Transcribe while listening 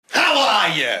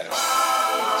yes.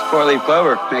 It's four-leaf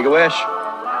clover. Make a wish.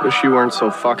 Wish you weren't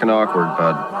so fucking awkward,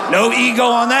 bud. No ego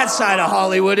on that side of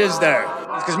Hollywood, is there?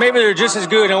 Because maybe they're just as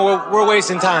good and we're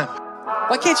wasting time.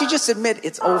 Why can't you just admit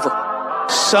it's over?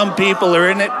 Some people are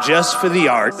in it just for the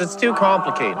art. It's too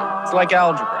complicated. It's like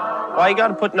algebra. Why you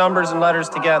gotta put numbers and letters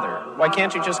together? Why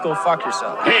can't you just go fuck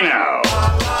yourself? Hey now.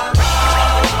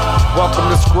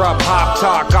 Welcome to Scrub Hop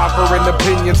Talk, offering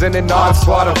opinions and an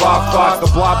onslaught of off thoughts.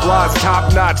 The blah blah's top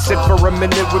notch. Sit for a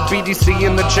minute with BDC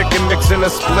and the chicken, mixing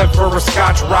a split for a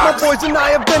Scotch rocks. My boys and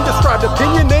I have been described,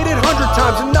 opinionated 100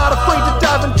 times, and not afraid to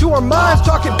dive into our minds,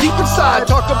 talking deep inside.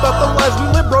 Talk about the lives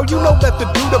we live, bro. You know that the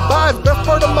dude abides. Best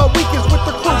part of my week is with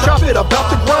the crew. Chop it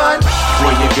about the grind.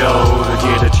 Where you go to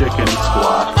hear the chicken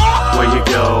squawk? Where you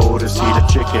go to see the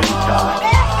chicken cock?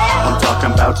 I'm talking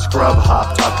about Scrub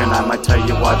Hop talking. I might tell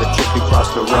you why the chicken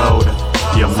crossed the road.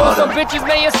 You mother. Some bitches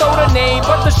may have sold a name,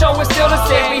 but the show is still the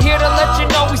same. We here to let you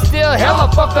know we still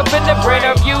hella fucked up in the brain.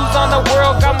 Our views on the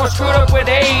world got more screwed up with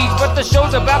age, but the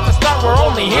show's about to start. We're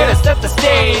only here to set the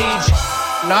stage.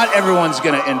 Not everyone's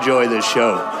gonna enjoy this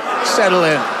show. Settle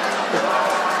in.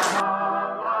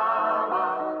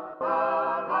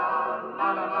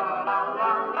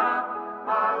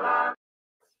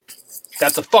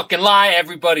 That's a fucking lie.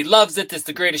 Everybody loves it. This is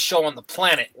the greatest show on the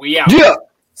planet. We out. Yeah.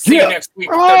 See you next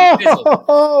week. 30 Fizzle.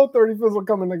 Oh, 30 Fizzle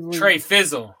coming next week. Trey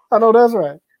Fizzle. I know that's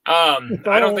right.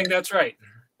 I don't think that's right.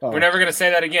 We're never going to say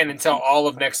that again until all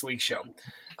of next week's show.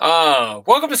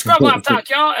 Welcome to Scrub Hop Talk,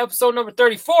 y'all. Episode number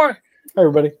 34. Hey,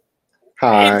 everybody.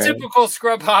 Hi. In typical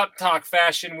Scrub Hop Talk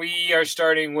fashion, we are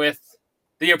starting with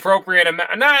the appropriate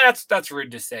amount. Nah, that's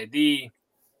rude to say. The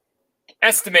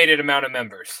estimated amount of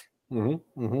members.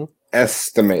 Mm-hmm.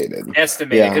 Estimated,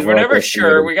 because we're never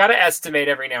sure. We got to estimate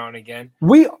every now and again.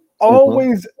 We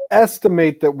always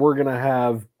estimate that we're going to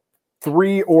have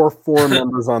 3 or 4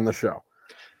 members on the show.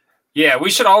 Yeah, we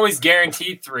should always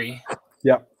guarantee 3.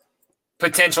 Yep.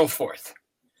 Potential 4th.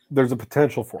 There's a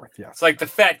potential 4th, yes. It's like the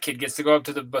fat kid gets to go up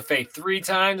to the buffet 3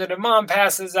 times, and if mom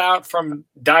passes out from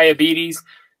diabetes,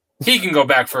 he can go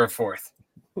back for a 4th.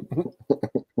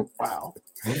 Wow.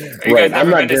 Have you guys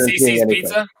ever been to CC's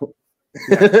Pizza? Yeah.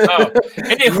 Oh,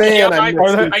 man, I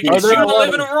guess you don't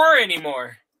live in Aurora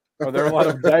anymore. Are there a lot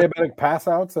of diabetic pass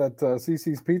outs at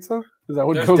CC's Pizza? Is that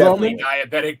what There's goes on? Definitely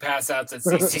diabetic pass outs at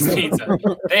CC's Pizza.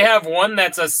 They have one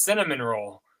that's a cinnamon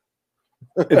roll.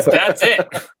 That's it.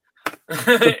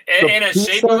 in a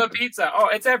shape of a pizza. Oh,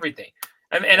 it's everything.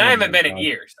 And I haven't been in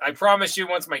years. I promise you,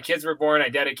 once my kids were born, I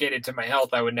dedicated to my health.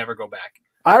 I would never go back.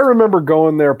 I remember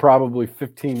going there probably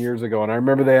 15 years ago, and I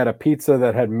remember they had a pizza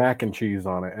that had mac and cheese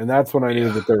on it, and that's when I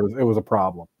knew that it was a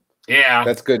problem. Yeah,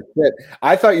 that's good shit.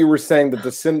 I thought you were saying that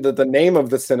the name of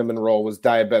the cinnamon roll was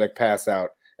diabetic pass out,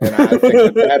 and I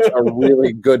think that's a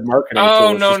really good marketing. Oh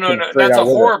tool. No, that's a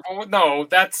horrible. No,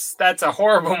 that's a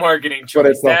horrible marketing choice.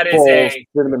 But it's that is a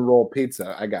cinnamon roll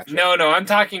pizza. I got you. No, I'm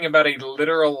talking about a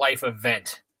literal life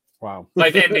event. Wow.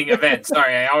 Life-ending event.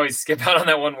 Sorry, I always skip out on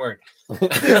that one word. But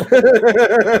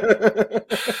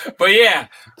yeah,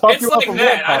 it's like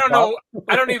that. I don't know.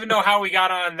 I don't even know how we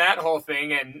got on that whole thing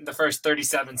in the first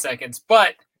 37 seconds.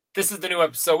 But this is the new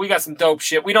episode. We got some dope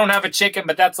shit. We don't have a chicken,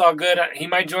 but that's all good. He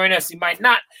might join us. He might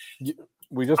not.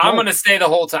 I'm going to stay the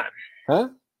whole time. Huh?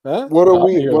 What do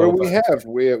we have?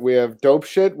 We have dope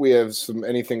shit. We have some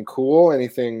anything cool,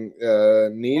 anything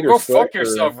neat well, or go fuck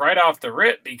yourself right off the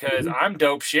rip because I'm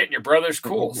dope shit and your brother's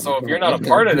cool. So if you're not a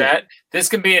part of that, this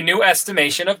can be a new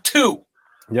estimation of 2.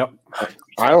 Yep.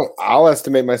 I'll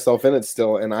estimate myself in it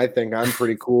still, and I think I'm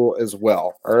pretty cool as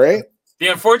well. All right. The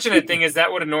unfortunate thing is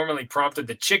that would have normally prompted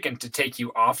the chicken to take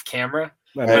you off camera,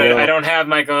 but I don't have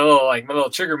my little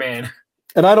trigger man.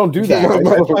 And I don't do that. My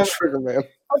little trigger man.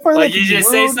 Like you just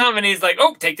say something, and he's like,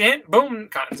 "Oh, take the hint." Boom,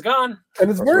 Cotton's gone. And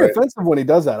it's very offensive when he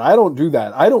does that. I don't do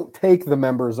that. I don't take the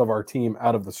members of our team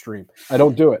out of the stream. I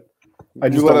don't do it. I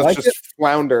just let us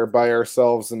flounder by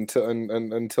ourselves until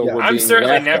we're I'm being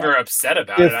certainly laughed never at. upset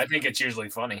about it. I think it's usually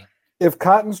funny. If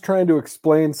Cotton's trying to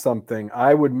explain something,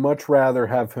 I would much rather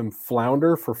have him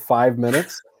flounder for 5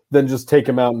 minutes than just take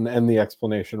him out and end the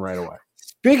explanation right away.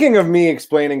 Speaking of me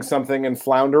explaining something and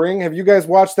floundering, have you guys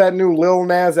watched that new Lil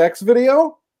Nas X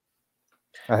video?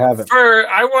 I haven't.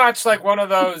 I watched like one of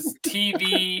those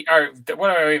TV or what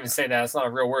do I even say that? It's not a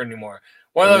real word anymore.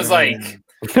 One of those like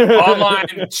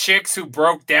online chicks who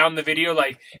broke down the video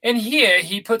like, and here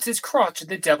he puts his crotch in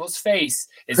the devil's face.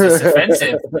 Is this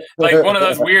offensive? Like one of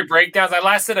those weird breakdowns. I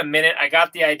lasted a minute. I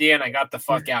got the idea and I got the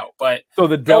fuck out. But so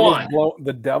the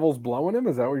devil's blowing him?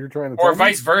 Is that what you're trying to tell or me?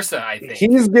 vice versa, I think.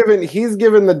 He's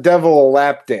given the devil a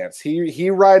lap dance. He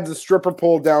rides a stripper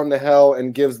pole down to hell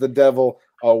and gives the devil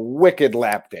a wicked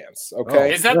lap dance.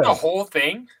 Okay, Is that the whole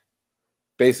thing?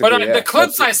 Basically, But the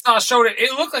clips I saw showed it.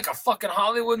 It looked like a fucking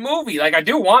Hollywood movie. Like, I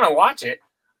do want to watch it.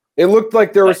 It looked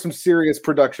like there was some serious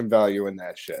production value in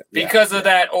that shit because of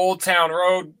that Old Town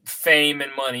Road fame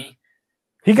and money.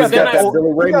 He got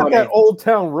that Old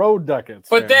Town Road ducats.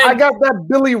 But then I got that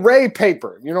Billy Ray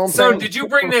paper. You know what I'm saying? So did you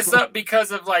bring this up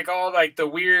because of like all like the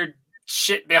weird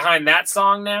shit behind that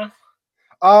song now?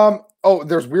 Oh,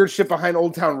 there's weird shit behind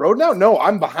Old Town Road now? No,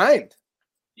 I'm behind.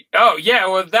 Oh yeah,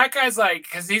 well that guy's like,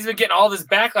 because he's been getting all this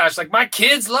backlash. Like, my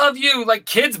kids love you. Like,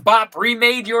 Kids Bop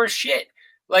remade your shit.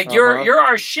 Like, you're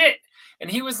our shit. And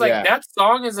he was like, that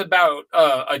song is about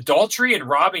adultery and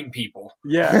robbing people.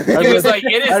 Yeah, he was like,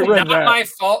 it is not my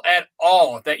fault at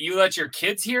all that you let your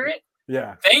kids hear it.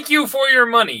 Yeah, thank you for your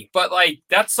money, but like,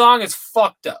 that song is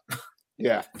fucked up.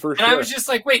 Yeah, for sure. And I was just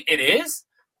like, wait, it is?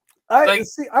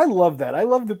 I love that. I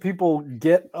love that people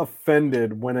get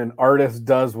offended when an artist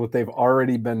does what they've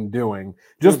already been doing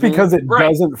just because it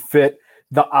doesn't fit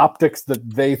the optics that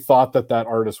they thought that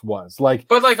artist was. Like,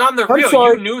 but like, on the real,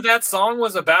 you knew that song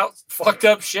was about fucked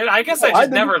up shit. I guess I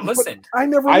just never listened. I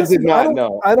never. I did not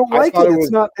know. I don't like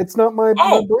it. It's not my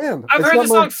brand. I've heard the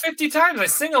song 50 times. I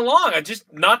sing along. I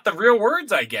just not the real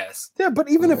words, I guess. Yeah, but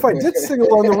even if I did sing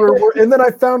along the real word, and then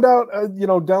I found out,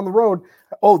 down the road,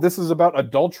 oh, this is about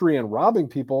adultery and robbing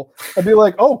people, I'd be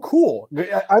like, oh, cool.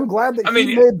 I'm glad that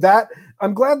he made that.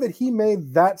 I'm glad that he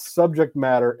made that subject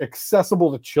matter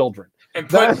accessible to children. And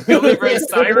put Billy Ray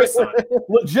Cyrus on it.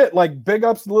 Legit, like, big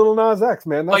ups to Lil Nas X,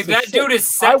 man. That's like, that shit. Dude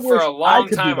is set for a long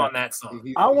time on that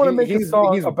song. I want to make a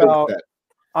song about.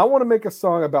 I want to make a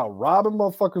song about robbing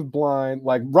motherfuckers blind,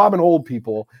 like robbing old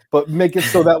people, but make it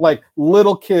so that like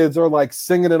little kids are like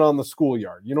singing it on the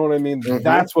schoolyard. You know what I mean?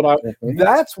 That's what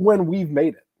that's when we've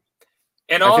made it.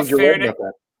 In all fairness,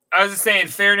 I was just saying,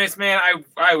 fairness, man,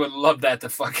 I would love that to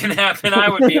fucking happen. I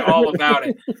would be all about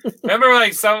it. Remember,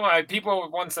 like, some people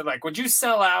once said, like, would you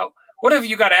sell out? What if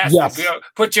you got asked to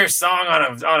put your song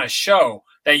on a show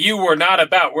that you were not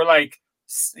about? We're like,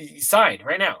 sign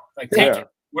right now. Like, take it.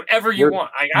 Whatever you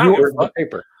want. I don't give a fuck.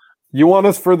 Paper. You want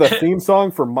us for the theme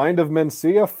song for Mind of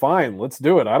Mencia? Fine, let's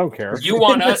do it. I don't care. You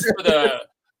want us for the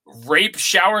rape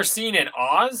shower scene in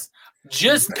Oz?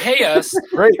 Just pay us.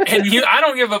 Great. And I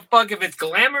don't give a fuck if it's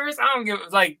glamorous. I don't give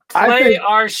play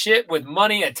our shit with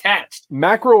money attached.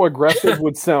 Macro aggressive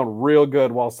would sound real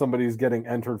good while somebody's getting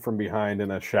entered from behind in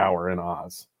a shower in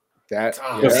Oz.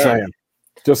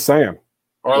 Just saying.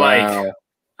 Or like,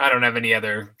 I don't have any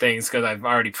other things because I've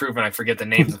already proven I forget the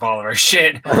names of all of our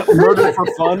shit. Murder for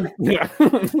fun. Yeah.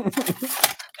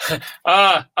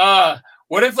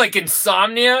 What if like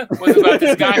Insomnia was about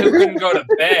this guy who couldn't go to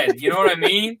bed? You know what I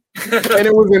mean? And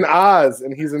it was in Oz,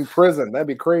 and he's in prison. That'd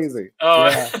be crazy. Oh,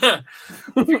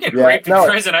 if you get raped in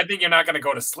prison, I think you're not going to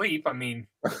go to sleep. I mean,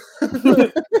 I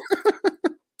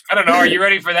don't know. Are you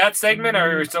ready for that segment, or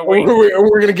are we still waiting?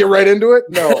 We're going to get right into it.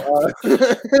 No,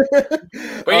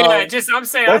 but yeah, I'm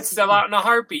saying I'd sell out in a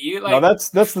heartbeat. No, that's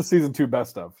the season 2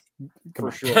 best of for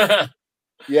sure.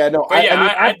 Yeah, no, but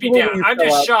I'd be down. I'm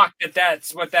just shocked that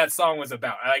that's what that song was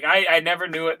about. Like, I never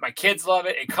knew it. My kids love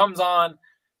it. It comes on,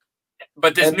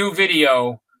 but this new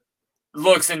video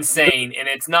looks insane, and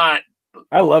it's not.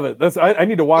 I love it. I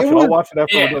need to watch it. I'll watch it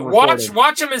after we're done recording.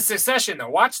 Watch them in succession though.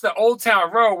 Watch the Old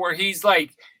Town Road where he's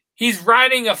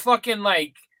riding a fucking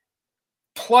like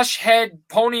plush head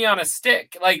pony on a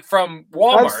stick, like from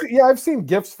Walmart. I've seen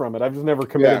GIFs from it. I've just never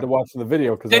committed to watching the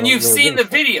video because then you've seen the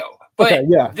video. But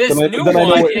this new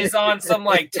one is on some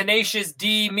like Tenacious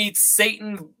D meets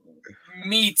Satan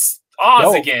meets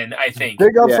Oz again, I think.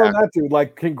 Big ups on that dude.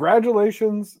 Like,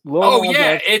 congratulations.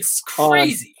 It's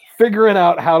crazy. Figuring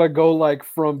out how to go like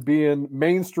from being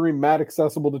mainstream, not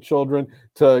accessible to children,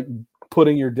 to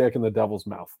putting your dick in the devil's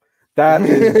mouth. That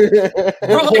is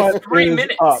for like 3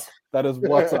 minutes. Up. That is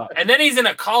what's up. And then he's in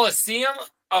a coliseum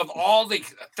of all the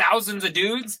thousands of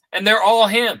dudes, and they're all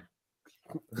him.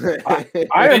 I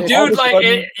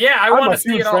want to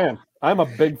see it all. I'm a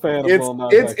big fan of Lil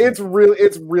Nas X.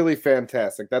 It's really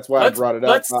fantastic. That's why I brought it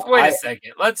up. Wait a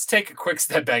second. Let's take a quick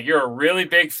step back. You're a really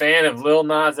big fan of Lil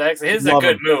Nas X. His is a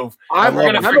good move. We're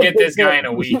gonna forget this guy in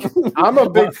a week. I'm a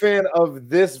big fan of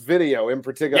this video in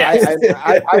particular. Yes.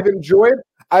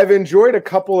 I've enjoyed a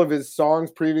couple of his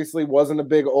songs previously. Wasn't a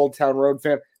big Old Town Road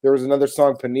fan. There was another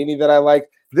song, Panini, that I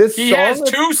liked. He has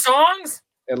 2 songs?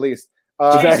 At least.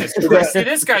 Jesus Christ.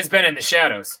 This guy's been in the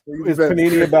shadows. Is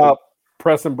Panini about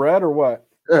pressing bread or what?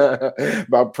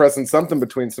 about pressing something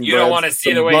between some. You don't want to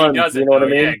see the way he does it. You know what I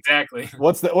mean? Yeah, exactly.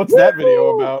 What's that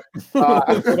video about?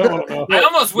 I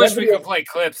almost wish we could play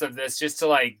clips of this just to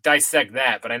like dissect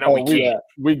that, but I know we can't.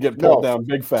 We get pulled down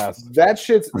big fast. That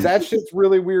shit's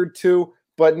really weird too.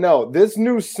 But no, this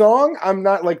new song, I'm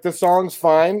not like the song's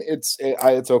fine. It's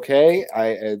okay.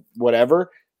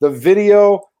 Whatever. The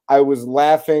video, I was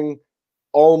laughing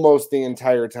almost the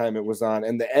entire time it was on,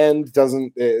 and the end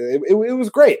doesn't. It was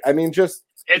great. I mean, just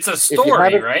it's a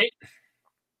story, right?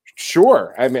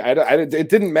 Sure. I mean, it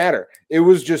didn't matter. It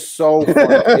was just so fun.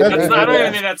 I don't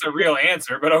even think that's a real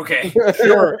answer, but okay.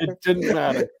 Sure, it didn't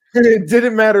matter. It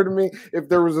didn't matter to me if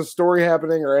there was a story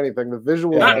happening or anything. The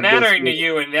visual not mattering to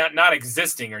you and not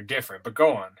existing are different. But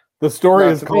go on. The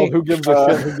story is called "Who Gives a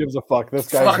Shit? Who Gives a Fuck?" This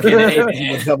guy's in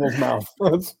the devil's mouth.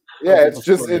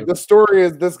 The story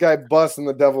is this guy busts in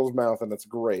the devil's mouth, and it's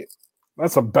great.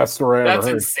 That's the best story I ever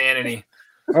heard. That's insanity.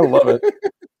 I love it.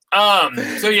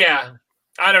 So yeah.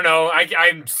 I don't know.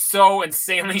 I'm so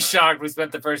insanely shocked we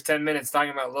spent the first 10 minutes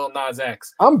talking about Lil Nas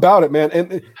X. I'm about it, man.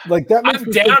 And like that. I'm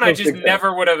down. I just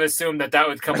never would have assumed that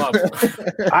would come up.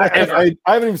 I haven't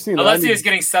even seen it. Unless he was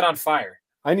getting set on fire.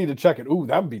 I need to check it. Ooh,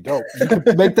 that would be dope. You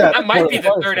could make that. That might be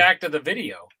the third act of the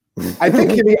video. I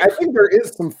think there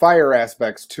is some fire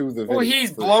aspects to the video. Well,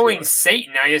 he's blowing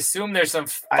Satan. I assume there's some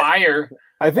fire.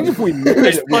 I think if we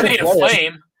there's plenty of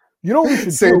flame. You know what we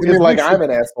should say to me like I'm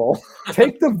an asshole.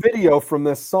 Take the video from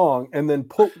this song and then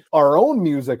put our own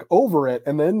music over it,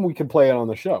 and then we can play it on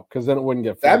the show because then it wouldn't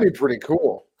get. That'd be pretty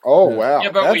cool. Oh wow, yeah,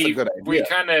 but that's a good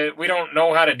idea. We don't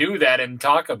know how to do that and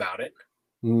talk about it.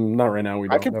 Not right now.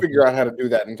 I can figure out how to do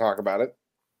that and talk about it.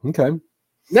 Okay,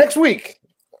 next week.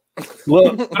 I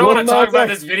don't want to talk about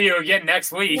this video again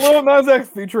next week. Lil Nas X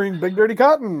featuring Big Dirty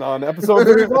Cotton on episode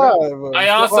 35. I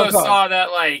also saw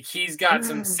that like he's got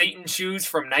some Satan shoes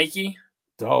from Nike.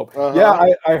 Dope. Yeah,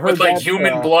 I heard with like that,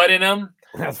 human blood in them,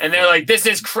 and they're like, "This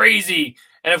is crazy."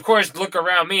 And of course, look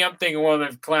around me. I'm thinking, well,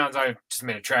 the clowns. I just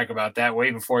made a track about that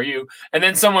way before you. And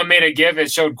then someone made a GIF.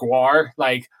 It showed Guar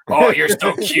like, "Oh, you're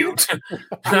so cute."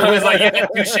 I was like, "Yeah,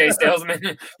 touche,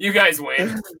 salesman. You guys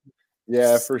win."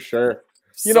 Yeah, for sure.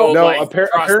 You know, no. like,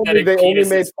 apparently, they only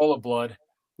made full of blood.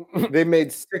 They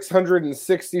made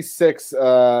 666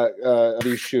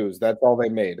 these shoes. That's all they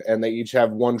made, and they each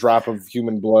have one drop of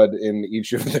human blood in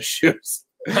each of the shoes.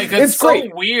 Like that's so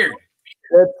great. Weird.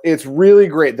 It's really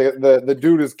great. The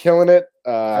dude is killing it.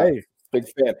 Hey, big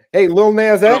fan. Hey, Lil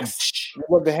Nas X, we'd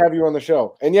love to have you on the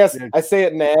show. And yes, I say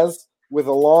it Nas with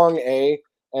a long A,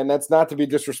 and that's not to be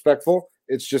disrespectful.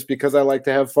 It's just because I like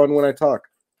to have fun when I talk.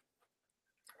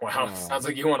 Wow, sounds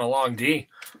like you want a long D.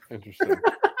 Interesting.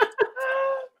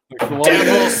 Devil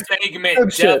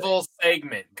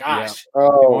segment. Gosh. Yeah.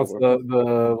 Oh,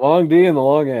 the long D and the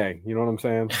long A. You know what I'm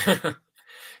saying?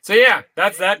 So yeah,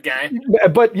 that's that guy.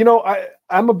 But you know,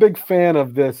 I'm a big fan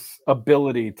of this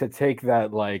ability to take that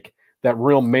that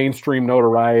real mainstream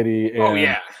notoriety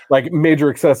and like major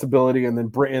accessibility, and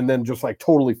then just like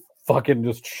totally fucking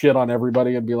just shit on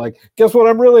everybody and be like, guess what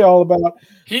I'm really all about?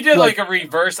 He did like a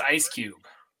reverse Ice Cube.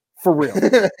 For real.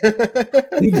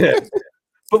 He did.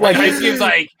 But like Ice Cube's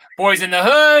like Boys in the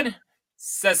Hood,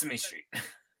 Sesame Street.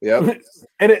 Yep.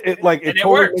 And it totally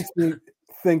worked. makes me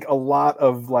think a lot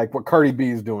of like what Cardi B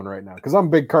is doing right now. Because I'm a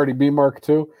big Cardi B mark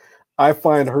too. I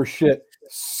find her shit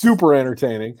super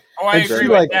entertaining. Oh, I agree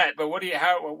with that. But what do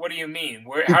you mean?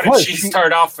 How did she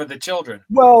start off for the children?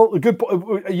 Well, good.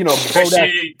 You know,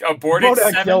 she aborted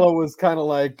Bodak Yellow was kind of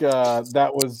like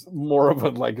that was more of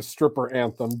a stripper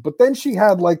anthem. But then she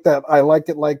had like that I Like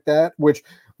It Like That, which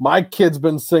my kid's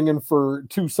been singing for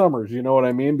 2 summers. You know what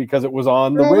I mean? Because it was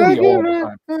on the radio all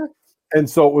the time. And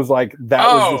so it was like that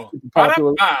was just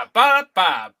popular.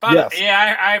 Yes.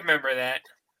 Yeah, I remember that.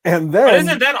 And then, but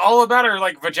isn't that all about her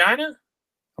like vagina?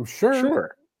 I'm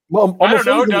sure. Well, I don't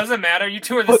know. It doesn't matter. You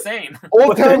two are the same.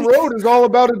 Old Town Road is all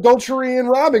about adultery and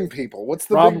robbing people. What's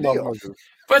the big deal?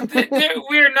 But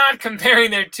we're not comparing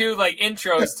their two like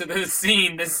intros to the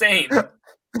scene the same.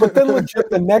 But then legit,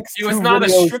 the next she was not a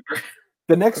stripper.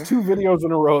 The next 2 videos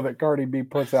in a row that Cardi B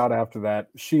puts out after that,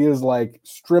 she is like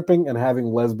stripping and having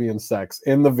lesbian sex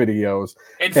in the videos.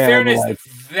 In fairness,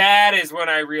 that is when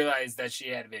I realized that she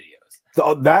had videos.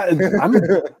 So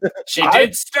she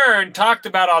did Stern, talked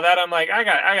about all that. I'm like, I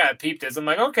got to peep this. I'm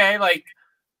like, okay, like,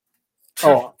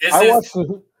 I watched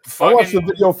the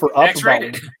video for Up.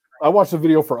 I watch the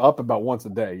video for Up about once a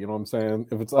day. You know what I'm saying?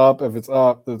 If it's up, then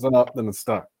it's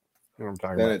stuck. You know what I'm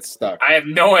talking about? It's stuck. I have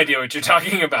no idea what you're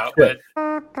talking about, but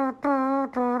I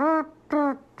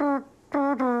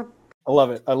love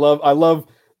it. I love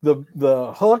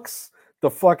the hooks, The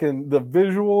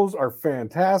visuals are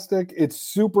fantastic. It's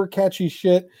super catchy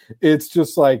shit. It's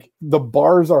just like the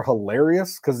bars are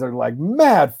hilarious because they're like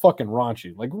mad fucking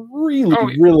raunchy. Like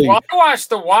really. Well, I watched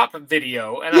the WAP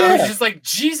video and I was just like,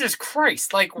 Jesus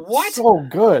Christ! Like what? So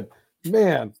good,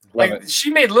 man. Like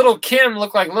she made Little Kim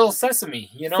look like Little Sesame.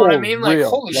 You know what I mean? Like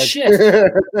holy shit.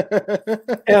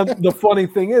 And the funny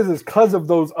thing is because of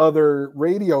those other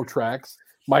radio tracks,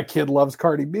 my kid loves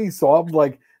Cardi B. So I'm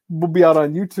like, we'll be out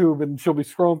on YouTube and she'll be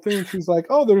scrolling through and she's like,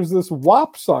 oh, there's this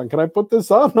WAP song. Can I put this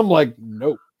on? I'm like,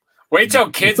 nope. Wait till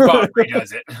Kids Bop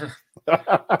does it.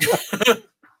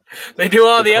 They do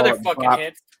all the other fucking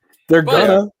hits. They're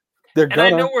gonna. I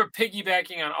know we're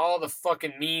piggybacking on all the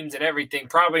fucking memes and everything,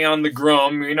 probably on the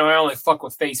Grum. You know, I only fuck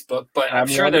with Facebook, but I'm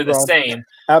sure they're the same.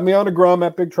 Add me on the Grum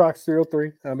at Big Trox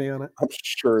 303. Add me on it. I'm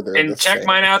sure they're and check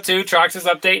mine out too. Trox is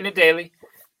updating it daily.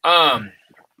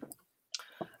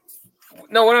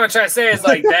 No, what I'm trying to say is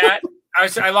like that.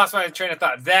 I lost my train of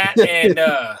thought. That and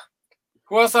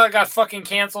who else got fucking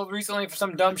canceled recently for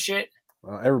some dumb shit?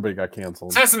 Everybody got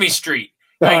canceled. Sesame Street.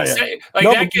 That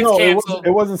gets canceled.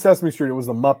 It wasn't Sesame Street. It was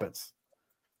the Muppets.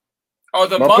 Oh,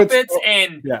 the Muppets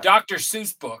and Dr.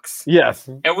 Seuss books. Yes.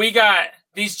 And we got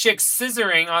these chicks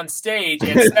scissoring on stage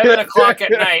at 7 o'clock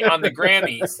at night on the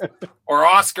Grammys or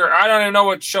Oscar. I don't even know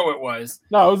what show it was.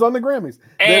 No, it was on the Grammys.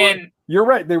 And you're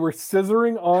right. They were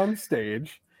scissoring on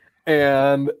stage,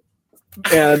 and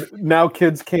now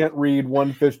kids can't read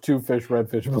one fish, two fish, red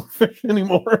fish, blue fish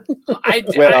anymore. I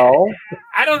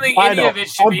don't think any of it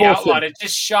should be outlawed. It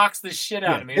just shocks the shit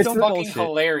out of me. It's fucking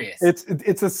hilarious.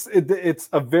 It's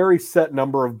a very set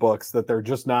number of books that they're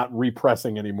just not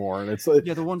repressing anymore, and it's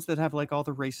the ones that have like all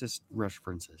the racist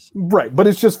references. Right, but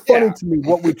it's just funny to me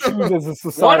what we choose as a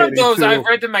society. One of those I've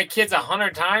read to my kids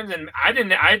 100 times, and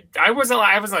I was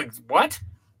like, what?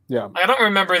 Yeah, I don't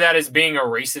remember that as being a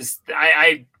racist.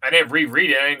 I didn't reread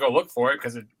it. I didn't go look for it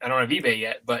because I don't have eBay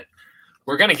yet. But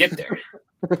we're gonna get there.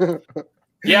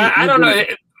 Yeah, I don't know.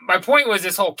 My point was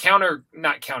this whole cancel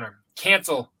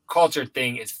culture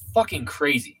thing is fucking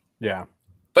crazy. Yeah,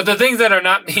 but the things that are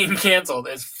not being canceled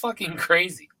is fucking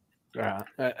crazy. Yeah,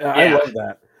 I love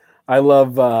that. I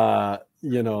love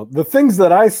the things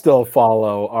that I still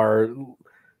follow are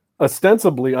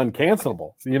ostensibly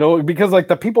uncancelable, because like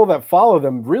the people that follow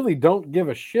them really don't give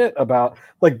a shit about,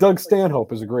 like Doug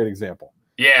Stanhope is a great example.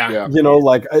 Yeah.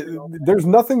 There's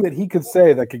nothing that he could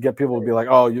say that could get people to be like,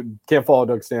 oh, you can't follow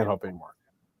Doug Stanhope anymore.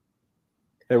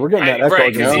 Hey, we're getting that echo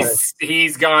right, because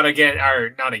he's gone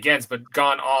but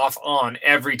gone off on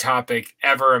every topic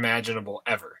ever imaginable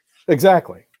ever.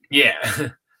 Exactly. Yeah.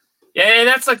 Yeah, and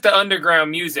that's like the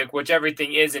underground music, which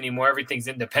everything is anymore. Everything's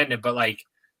independent, but like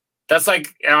that's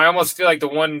like, I almost feel like the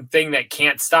one thing that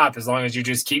can't stop as long as you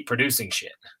just keep producing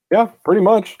shit. Yeah, pretty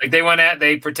much. Like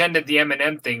they pretended the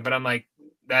Eminem thing, but I'm like,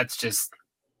 that's just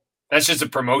a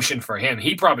promotion for him.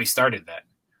 He probably started that.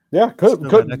 Yeah, could.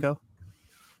 Echo?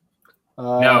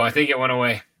 No, I think it went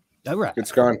away. Oh, right.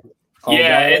 It's gone.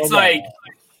 It's like.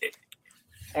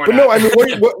 But no, I mean,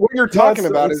 what you're talking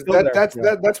about is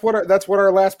that's what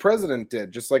our last president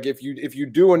did. Just like if you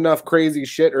do enough crazy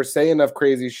shit or say enough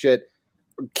crazy shit,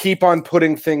 keep on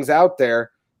putting things out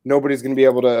there, nobody's going to be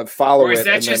able to follow it. Or is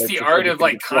that just the art of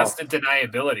like constant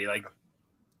deniability? Like,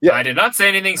 yeah, I did not say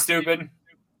anything stupid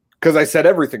because I said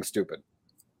everything stupid.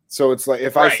 So it's like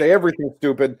if I say everything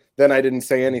stupid, then I didn't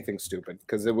say anything stupid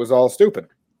because it was all stupid.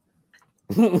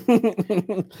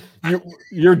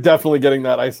 You're definitely getting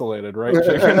that isolated, right?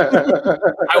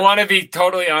 I want to be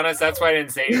totally honest. That's why I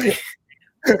didn't say anything.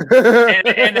 and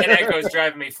then Echo's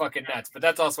driving me fucking nuts, but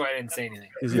that's also why I didn't say anything.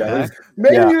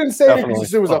 Maybe you didn't say anything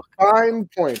because it was a fine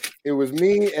point. It was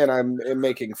me, and I'm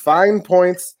making fine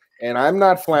points, and I'm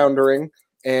not floundering.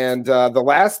 And the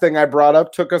last thing I brought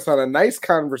up took us on a nice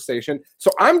conversation.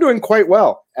 So I'm doing quite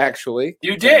well, actually.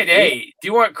 You did. Hey, do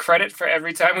you want credit for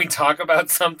every time we talk about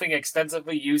something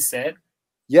extensively you said?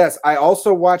 Yes. I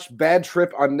also watched Bad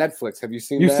Trip on Netflix. Have you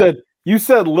seen that? You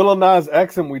said Lil Nas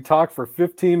X, and we talked for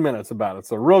 15 minutes about it.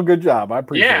 So real good job. I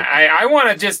appreciate it. Yeah, I want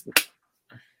to just...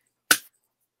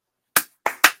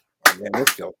 Oh, man, this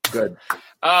feels good.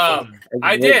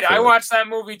 I did. I watched that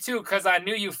movie too because I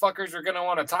knew you fuckers were gonna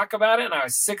want to talk about it, and I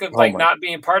was sick of not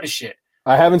being part of shit.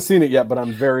 I haven't seen it yet, but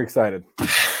I'm very excited.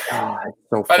 By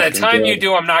the time you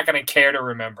do, I'm not gonna care to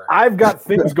remember. I've got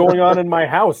things going on in my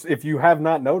house. If you have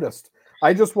not noticed,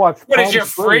 I just watched. What is your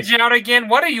fridge out again?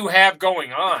 What do you have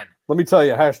going on? Let me tell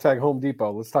you. # Home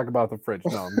Depot. Let's talk about the fridge.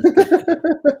 No, I'm just kidding.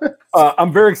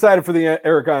 I'm very excited for the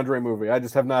Eric Andre movie. I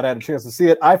just have not had a chance to see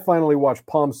it. I finally watched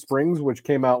Palm Springs, which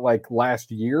came out like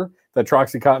last year. That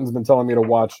Troxy Cotton's been telling me to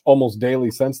watch almost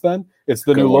daily since then. It's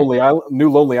the new Lonely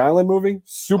Island movie.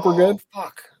 Super good.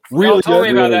 Fuck. Really Y'all told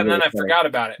me about really, that, and then really I forgot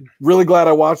about it. Really glad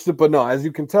I watched it, but no, as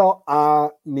you can tell, I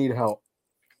need help.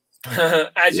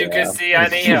 As you can see, I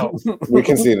need help. We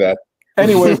can see that.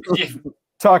 Anyway,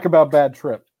 talk about Bad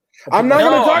Trip. I'm not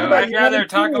going to talk about it. I'd rather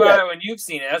talk about it when you've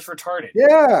seen it. That's retarded.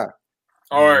 Yeah.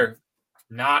 Or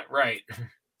not right.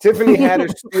 Tiffany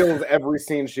Haddish steals every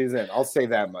scene she's in. I'll say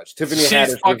that much. Tiffany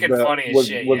Haddish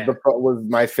was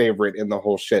my favorite in the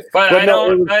whole shit. But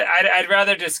I'd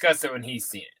rather discuss it when he's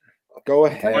seen it. Go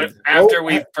ahead. After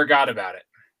we forgot about it.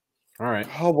 All right.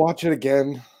 I'll watch it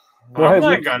again. I'm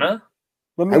not gonna.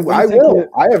 I will.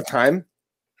 I have time.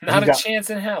 Not a chance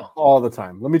in hell. All the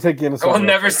time. Let me take you into something. I will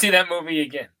never see that movie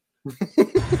again.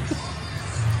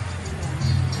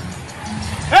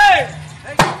 Hey!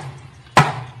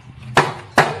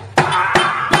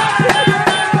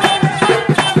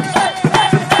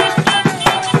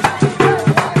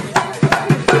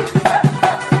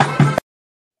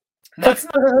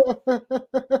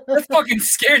 That fucking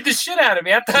scared the shit out of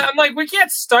me. I'm like, we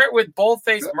can't start with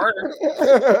bold-faced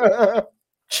murder.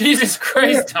 Jesus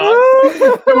Christ, Tom.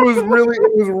 It was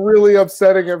really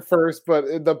upsetting at first,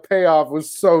 but the payoff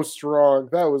was so strong.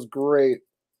 That was great.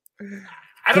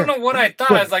 I don't know what I thought.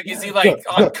 I was like, is he like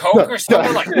on coke or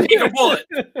something? Like, take a bullet.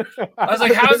 I was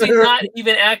like, how is he not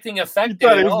even acting effective? You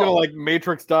thought he was gonna like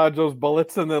Matrix dodge those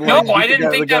bullets and then no, I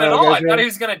didn't think that at all. I thought he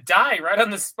was gonna die right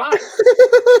on the spot.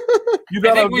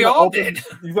 I think we all did.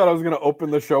 You thought I was gonna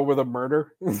open the show with a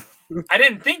murder? I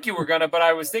didn't think you were gonna, but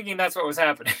I was thinking that's what was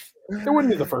happening. It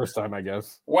wouldn't be the first time, I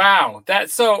guess. Wow,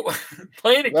 that's so.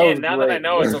 Play it again now that I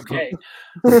know it's okay.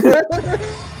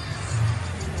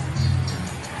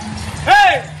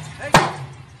 Hey!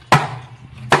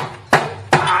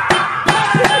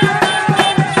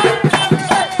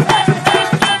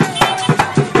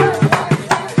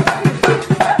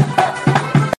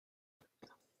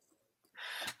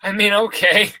 I mean,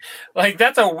 okay. Like,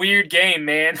 that's a weird game,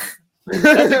 man.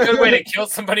 That's a good way to kill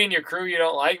somebody in your crew you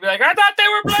don't like. Be like, I thought they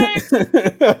were playing.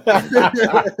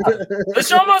 The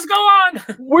show must go on.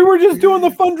 We were just doing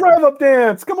the fun drive-up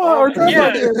dance. Come on, our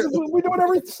drive-up dance. We do it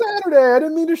every Saturday. I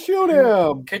didn't mean to shoot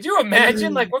him. Could you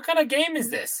imagine? Like, what kind of game is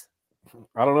this?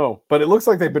 I don't know, but it looks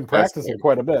like they've been practicing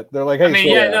quite a bit. They're like, hey, I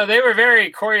mean, no, they were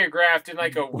very choreographed in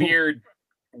like a weird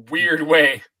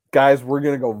way. Guys, we're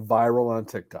gonna go viral on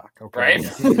TikTok. Okay. Right?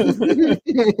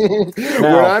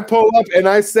 When I pull up and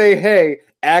I say, "Hey,"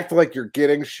 act like you're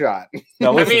getting shot.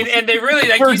 Now, I mean, and they really,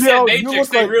 like you said, Matrix,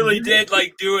 they really did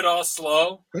like do it all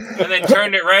slow and then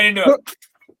turned it right into.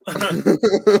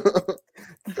 That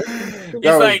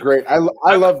was great.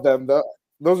 I love them though.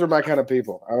 Those are my kind of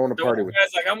people. I want to party with.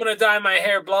 Guy's like, I'm gonna dye my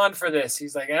hair blonde for this.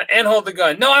 He's like, and hold the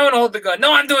gun. No, I want to hold the gun.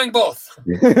 No, I'm doing both.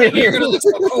 And you're gonna look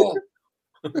so cool.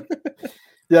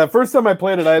 Yeah, first time I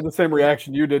played it, I had the same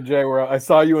reaction you did, Jay, where I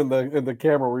saw you in the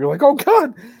camera where you're like, "Oh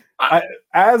God!"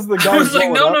 As the guy was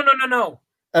like, "No."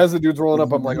 As the dude's rolling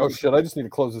up, I'm like, "Oh shit! I just need to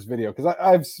close this video," because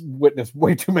I've witnessed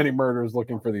way too many murders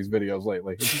looking for these videos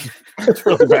lately. It's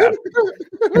really bad.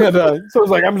 And so I was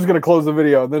like, "I'm just gonna close the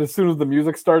video." And then as soon as the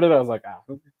music started, I was like,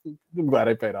 I'm glad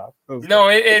I paid off." No,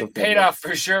 it paid off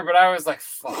for sure. But I was like,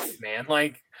 "Fuck, man!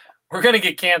 Like, we're gonna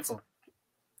get canceled."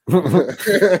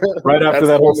 Right after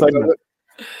that whole segment.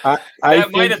 That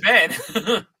might have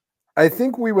been. I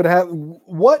think we would have.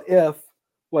 What if,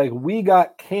 like, we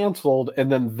got canceled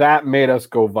and then that made us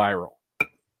go viral?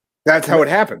 That's how it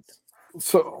happens.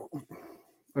 So,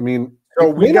 I mean, so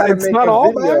we got to make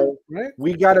a video. Right?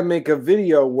 We got to make a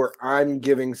video where I'm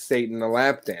giving Satan a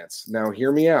lap dance. Now,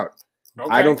 hear me out. Okay.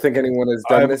 I don't think anyone has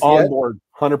done this on yet. Board,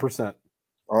 100%.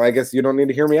 Well, I guess you don't need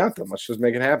to hear me out then. Let's just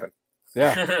make it happen.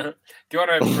 Yeah. Do you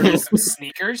want to produce some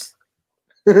sneakers?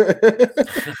 We're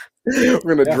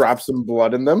gonna drop some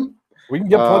blood in them. We can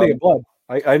get plenty of blood.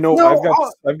 I know.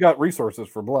 I've got resources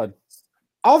for blood.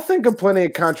 I'll think of plenty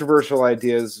of controversial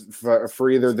ideas for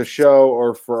either the show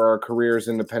or for our careers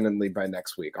independently by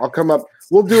next week. I'll come up.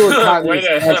 We'll do a Cotton's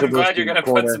I'm glad you're gonna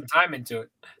put some time into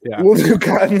it. Yeah, we'll do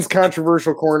Cotton's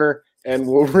controversial corner, and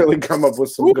we'll really come up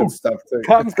with some good stuff too.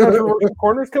 Cotton's controversial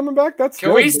corner's coming back.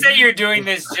 Can we say you're doing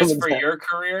this just for your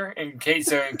career in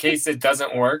case it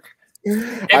doesn't work?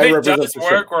 If it does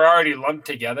work, we're already lumped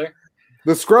together.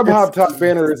 The Scrub Hop Talk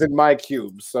banner is in my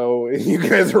cube, so you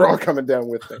guys are all coming down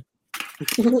with me.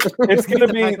 It's gonna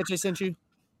be. Package I sent you.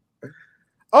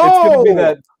 Oh, it's gonna be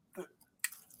that.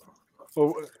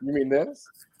 So you mean this?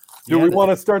 Do we want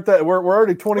to start that? We're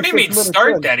already 26 What do you mean minutes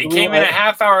start in. that? He came in a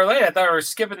half hour late. I thought we were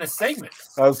skipping the segment.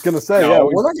 I was going to say, No, yeah.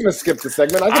 we're not going to skip the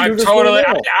segment.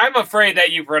 I'm afraid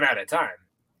that you've run out of time.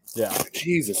 Yeah.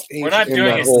 Jesus. We're not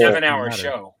doing a 7-hour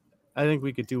show. I think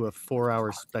we could do a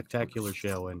 4-hour spectacular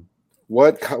show. And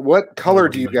what color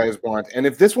do you guys want? And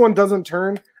if this one doesn't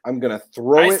turn, I'm going to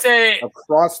throw it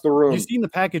across the room. You've seen the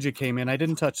package it came in. I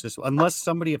didn't touch this one. Unless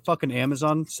somebody at fucking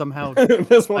Amazon somehow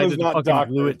this one is not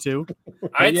fucking blew it too.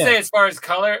 I'd say as far as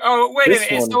color. Oh, wait a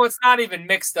minute. So it's not even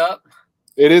mixed up?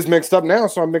 It is mixed up now,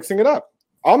 so I'm mixing it up.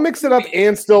 I'll mix it up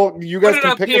and still you guys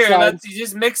can pick a side. Let's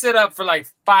just mix it up for like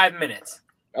 5 minutes.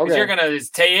 Because you're going to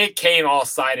just tell you it came all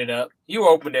sided up. You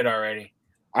opened it already.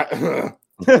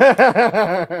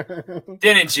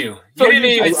 Didn't you? So you didn't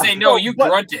even say no. You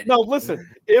grunted. No, listen.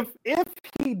 If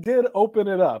he did open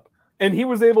it up and he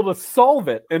was able to solve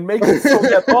it and make it so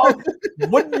that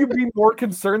wouldn't you be more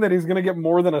concerned that he's going to get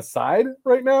more than a side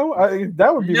right now?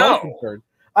 That would be my concern.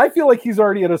 I feel like he's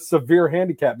already at a severe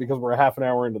handicap because we're a half an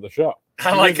hour into the show.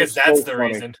 I like it. That's the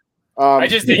reason. I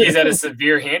just think he's at a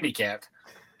severe handicap.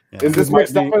 Yeah. Is this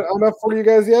mixed up enough for you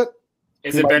guys yet?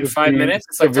 Has it been 5 minutes?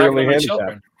 It's like talking to my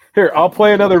children. Here, I'll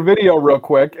play another video real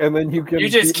quick, and then you can. You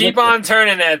just keep on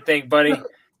turning that thing, buddy.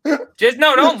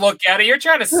 Don't look at it. You're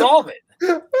trying to solve it.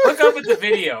 Look up at the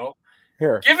video.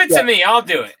 Here, give it to me. I'll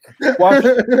do it.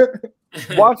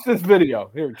 Watch this video.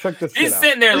 Here, check this. He's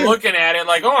sitting there looking at it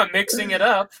like, "Oh, I'm mixing it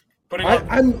up."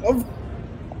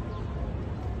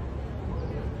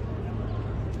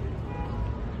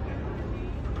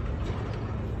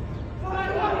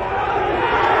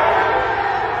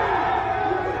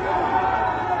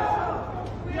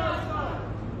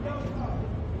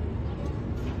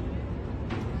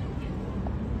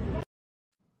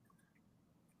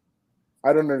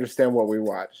 I don't understand what we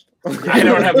watched. I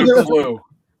don't have a clue.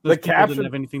 The caption didn't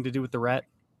have anything to do with the rat.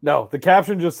 No, the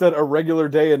caption just said a regular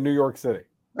day in New York City.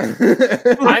 I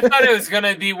thought it was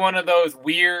gonna be one of those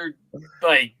weird,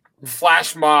 like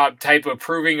flash mob type of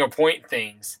proving a point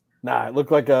things. Nah, it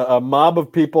looked like a mob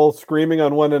of people screaming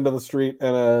on one end of the street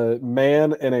and a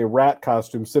man in a rat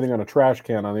costume sitting on a trash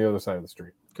can on the other side of the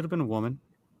street. Could have been a woman.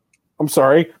 I'm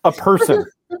sorry, a person.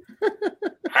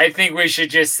 I think we should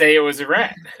just say it was a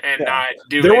rat and not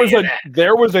do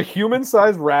There was a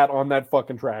human-sized rat on that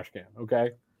fucking trash can. Okay,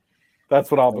 that's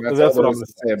what I'm going to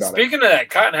say about it. Speaking of that,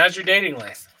 Cotton, how's your dating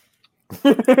life?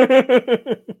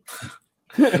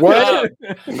 What?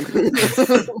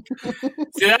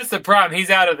 See, that's the problem. He's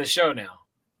out of the show now.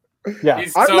 Yeah,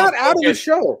 I'm not out of the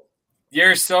show.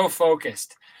 You're so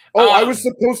focused. Oh, I was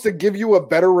supposed to give you a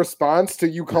better response to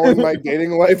you calling my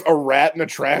dating life a rat in a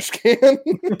trash can.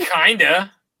 Kinda.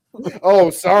 Oh,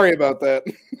 sorry about that.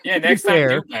 Yeah, next time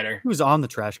do better. He was on the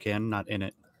trash can, not in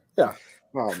it. Yeah.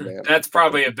 Oh man, that's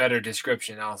probably a better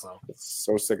description. Also,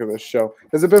 so sick of this show.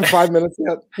 Has it been 5 minutes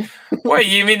yet? What,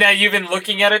 you mean that you've been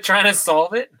looking at it, trying to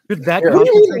solve it? That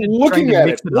looking at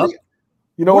it.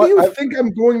 You know what do you think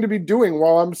I'm going to be doing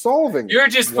while I'm solving it? You're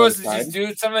just supposed to just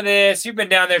do some of this. You've been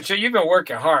down there. You've been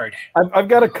working hard. I've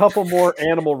got a couple more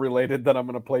animal related that I'm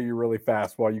going to play you really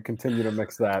fast while you continue to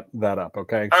mix that up.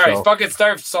 Okay. All right. Fucking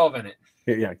start solving it.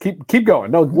 Yeah. Keep going.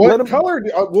 No. What color?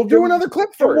 We'll do another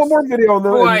clip first. One more video. And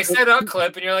then, I said a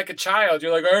clip, and you're like a child.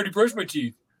 You're like, I already brushed my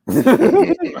teeth.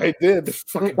 I did.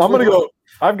 I'm going to go.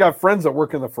 I've got friends that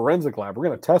work in the forensic lab. We're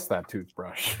going to test that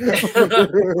toothbrush.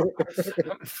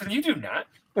 You do not.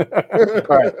 All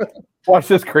right. Watch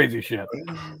this crazy shit.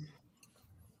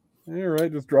 All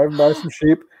right. Just driving by some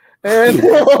sheep. And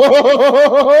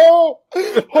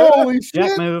holy shit.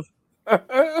 Jack move.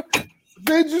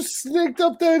 They just sneaked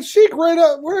up that sheep right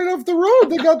off the road.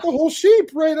 They got the whole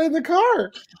sheep right in the car.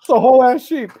 It's a whole ass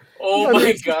sheep. Oh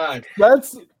my God.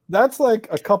 That's like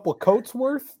a couple coats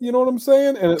worth, you know what I'm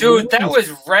saying? And dude, that was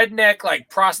redneck like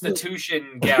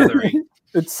prostitution gathering.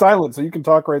 It's silent, so you can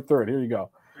talk right through it. Here you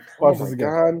go. Watch this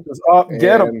again.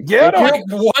 Get him. Like,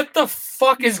 what the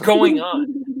fuck is going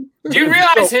on? Do you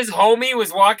realize his homie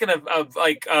was walking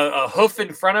a hoof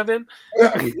in front of him?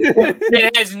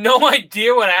 And has no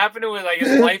idea what happened to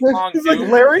his lifelong He's dude. Like,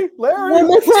 Larry?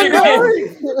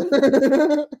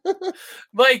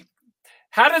 Like,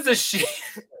 how does a sheep...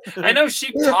 I know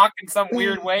sheep talk in some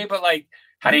weird way, but like,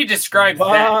 how do you describe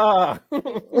that?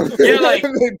 You're like,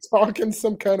 they talk in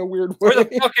some kind of weird way. Where the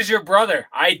fuck is your brother?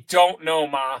 I don't know,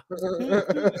 Ma.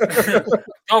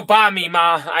 Don't buy me,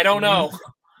 Ma. I don't know.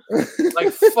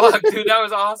 Like, fuck, dude, that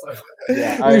was awesome.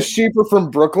 Yeah, these sheep are from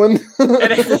Brooklyn.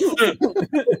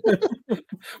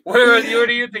 Where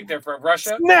do you think they're from?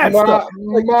 Russia? Ma, where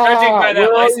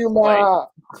are you, Ma?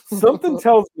 Something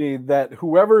tells me that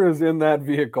whoever is in that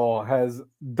vehicle has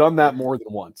done that more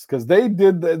than once, because they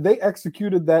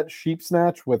executed that sheep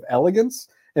snatch with elegance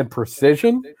and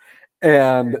precision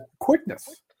and quickness.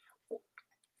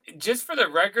 Just for the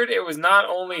record, it was not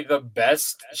only the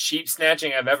best sheep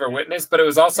snatching I've ever witnessed, but it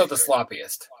was also the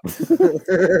sloppiest.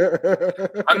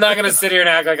 I'm not going to sit here and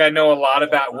act like I know a lot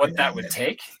about what that would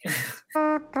take.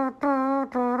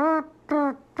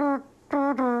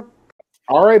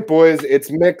 All right, boys, it's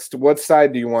mixed. What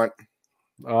side do you want?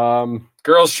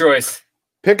 Girl's choice.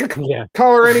 Pick a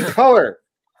color, any color.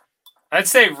 I'd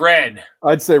say red.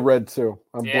 I'd say red too.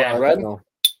 Red?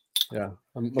 Yeah.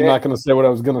 I'm not going to say what I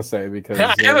was going to say because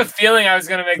I have a feeling I was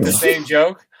going to make the same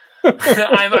joke.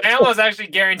 I almost actually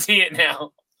guarantee it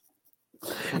now.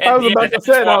 And I was about to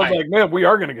say it. I was why. like, man, we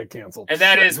are going to get canceled. And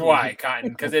that is why, Cotton,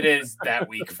 because it is that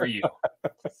week for you.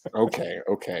 Okay.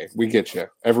 We get you.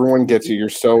 Everyone gets you.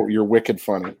 You're wicked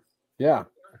funny. Yeah.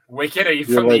 Wicked? Are you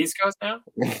from the East Coast now?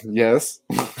 Yes.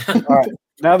 All right.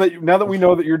 Now that we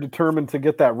know that you're determined to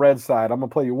get that red side, I'm going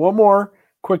to play you one more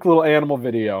quick little animal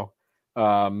video.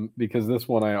 Because this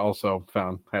one I also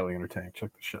found highly entertaining.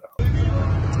 Check this shit out.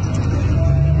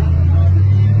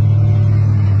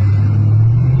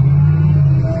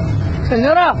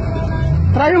 Señora,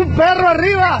 trae un perro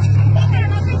arriba.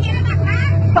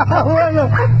 Bueno.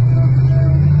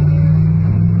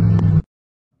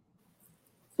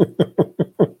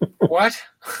 What?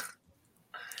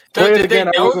 Did they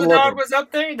know the dog was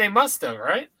up there? They must have,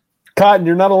 right? Cotton,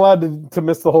 you're not allowed to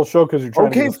miss the whole show because you're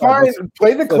trying to fine.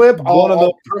 Play the clip.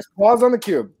 I'll press pause on the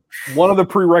cube. One of the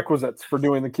prerequisites for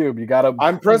doing the cube. You gotta.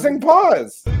 I'm pressing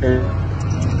pause.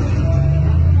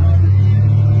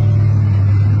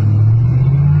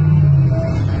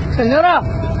 Señora,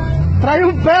 trae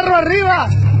un perro arriba.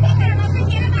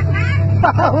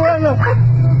 Bueno.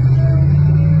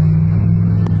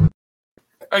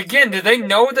 Again, did they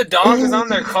know the dog was on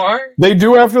their car? They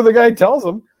do after the guy tells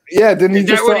them. Yeah, didn't he? Is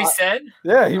that what he said?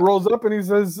 Yeah, he rolls up and he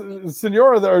says,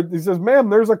 "Senora," he says, "Ma'am,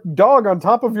 there's a dog on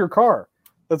top of your car."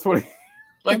 That's what he.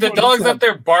 Like the dog's up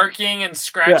there barking and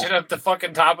scratching up the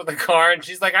fucking top of the car, and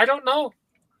she's like, "I don't know."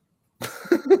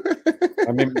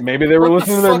 I mean, maybe they were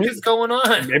listening to their music. What is going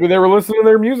on? Maybe they were listening to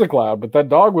their music loud, but that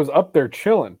dog was up there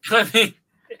chilling. I mean,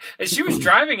 she was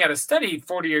driving at a steady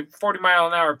 40 mile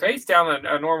an hour pace down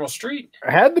a normal street.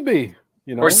 It had to be,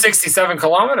 or 67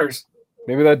 kilometers.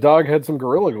 Maybe that dog had some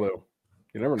Gorilla Glue.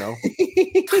 You never know.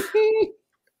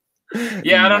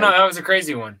 Yeah, I don't know. That was a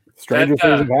crazy one. Stranger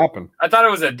things have happened. I thought it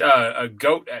was a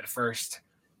goat at first.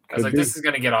 I was like, this is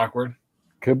going to get awkward.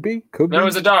 Could be. No, it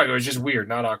was a dog. It was just weird,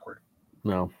 not awkward.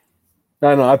 No.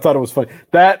 I thought it was funny.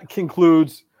 That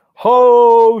concludes.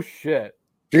 Oh, shit.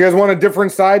 Do you guys want a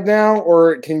different side now?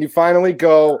 Or can you finally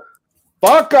go,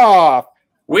 fuck off?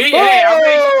 All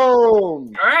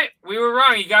right. We were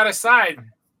wrong. You got a side.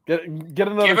 Get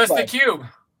another Give us side. the cube.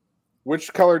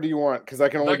 Which color do you want? Because I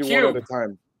can only do one at a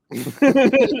time.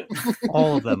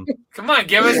 All of them. Come on,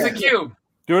 give us the cube.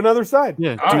 Do another side.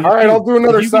 Yeah. All right, I'll do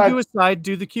another if you side. Can do a side,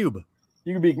 do the cube.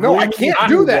 You can be. No, I can't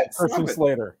do that. Person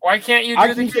Slater. Why can't you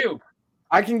do the cube?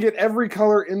 I can get every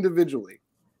color individually.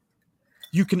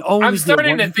 You can only. I'm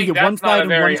starting to think that's not a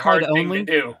very hard thing to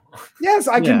do. Yes,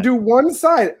 I can do one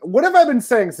side. What have I been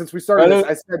saying since we started this?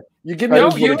 I said, you give me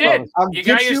No, you did. I'll You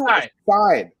get got your you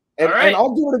side. And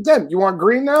I'll do it again. You want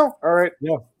green now? All right.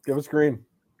 Yeah, give us green.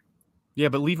 Yeah,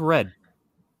 but leave red.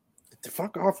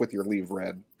 Fuck off with your leave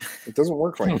red. It doesn't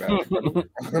work like that.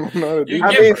 I don't know how to do You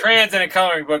that. give crayons in a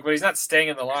coloring book, but he's not staying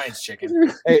in the lines,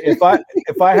 chicken. Hey, if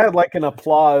I had like an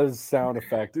applause sound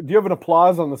effect, do you have an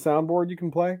applause on the soundboard you can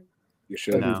play? You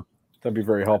should. No. That'd be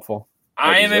very helpful.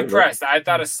 I am impressed. I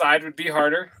thought a side would be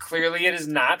harder. Clearly, it is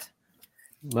not.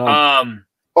 No.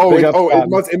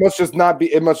 It must just not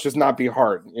be. It must just not be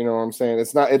hard. You know what I'm saying?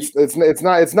 It's not.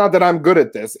 It's not that I'm good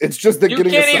at this. It's just that You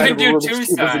getting can't a side even of a do Rubik's two Cube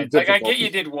is sides. Like I difficult. get you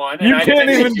did one. You and can't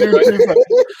I even didn't do two sides.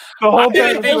 The whole I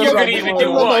didn't think you could I even do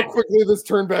love one. how quickly this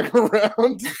turned back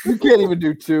around. You can't even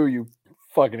do two. You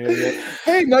fucking idiot.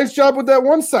 Hey, nice job with that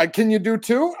one side. Can you do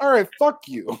two? All right, fuck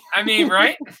you. I mean,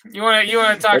 right? You want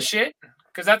to talk shit?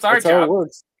 Because that's our That's how it job.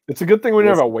 works. It's a good thing we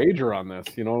didn't have a wager on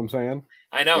this. You know what I'm saying?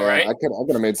 I know, Yeah, right? I could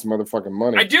have made some motherfucking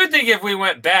money. I do think if we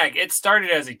went back, it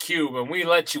started as a cube, and we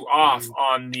let you off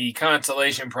on the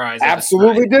consolation prize.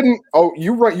 Absolutely didn't. Oh,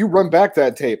 you run back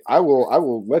that tape. I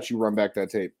will let you run back that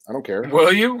tape. I don't care.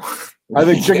 Will you? I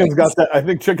think Chicken's got that. I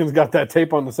think Chicken's got that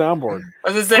tape on the soundboard.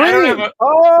 I was gonna say, I don't have a.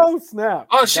 Oh snap!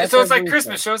 Oh shit! That's So it's what like we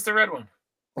Christmas. said. Show us the red one.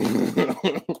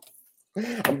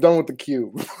 I'm done with the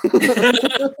cube.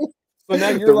 So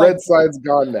now The red side's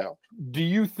gone now. do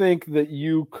you think that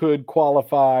you could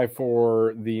qualify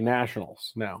for the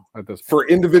nationals now at this point? For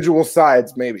individual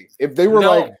sides, maybe. If they were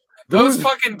like, those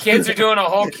fucking kids are doing a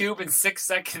whole cube in 6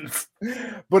 seconds.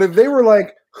 But if they were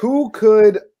like, who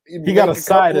could he got a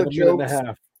side at a minute and a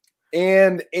half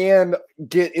and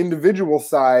get individual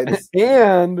sides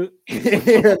and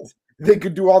they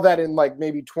could do all that in like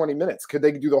maybe 20 minutes. Could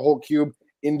they do the whole cube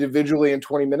individually in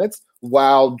 20 minutes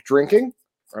while drinking?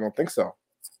 I don't think so.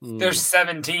 They're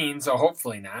 17, so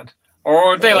hopefully not.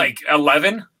 Or are they like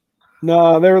 11?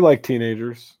 No, they were like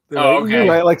teenagers.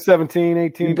 Okay. Like 17,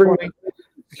 18, 20,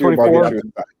 24.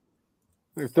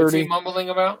 They're 30. What's he mumbling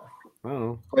about? I don't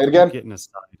know. Play it again. Getting a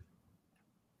side.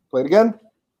 Play it again.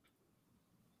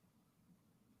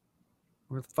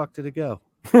 Where the fuck did it go?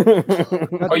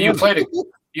 Oh, you played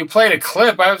a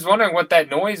clip. I was wondering what that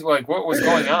noise was. Like, what was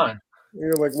going on?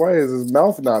 You're like, why is his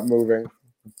mouth not moving?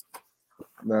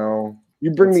 No. You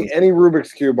bring me any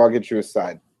Rubik's Cube, I'll get you a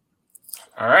side.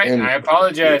 All right. And I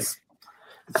apologize.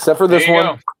 Except for this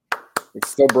one. It's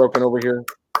still broken over here.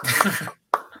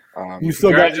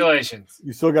 Congratulations.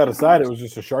 You still got a side. It was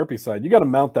just a Sharpie side. You got to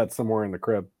mount that somewhere in the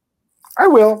crib. I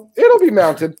will. It'll be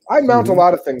mounted. I mount a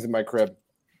lot of things in my crib.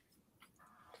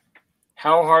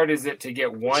 How hard is it to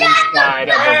get one side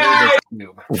of a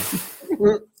Rubik's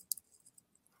Cube?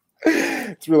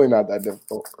 It's really not that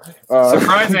difficult.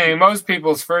 Surprisingly, most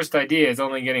people's first idea is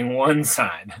only getting one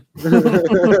side. Wait,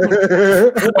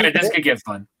 this could get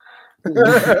fun.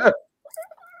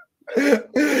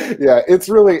 Yeah, it's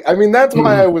really. I mean, that's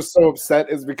why I was so upset.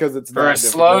 Is because it's for a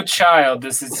slow child.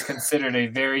 This is considered a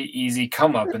very easy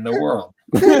come up in the world.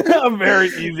 A very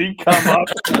easy come up.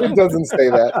 It doesn't say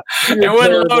that. It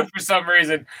wouldn't load for some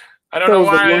reason. I don't know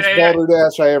why. That was the worst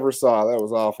balderdash I ever saw. That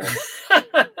was awful.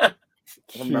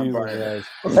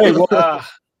 Hey, well,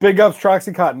 big ups,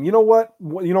 Troxy Cotton. You know what?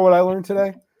 You know what I learned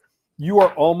today? You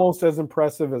are almost as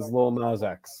impressive as Lil Nas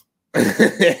X. He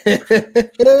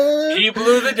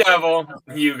blew the devil.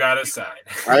 You got a side.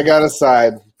 I got a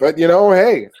side, but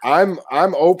hey, I'm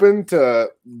open to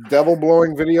devil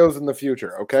blowing videos in the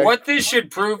future. Okay. What this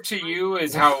should prove to you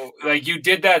is how you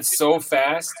did that so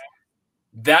fast.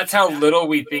 That's how little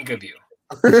we think of you.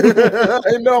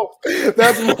 I know.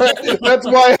 That's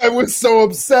why I was so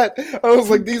upset. I was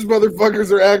like, these motherfuckers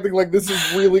are acting like this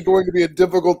is really going to be a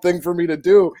difficult thing for me to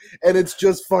do, and it's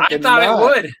just fucking. I thought it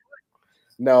would.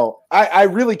 No, I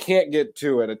really can't get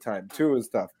 2 at a time. 2 is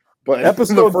tough. But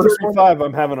episode 35,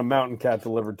 I'm having a mountain cat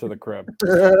delivered to the crib.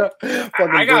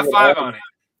 I got 5 on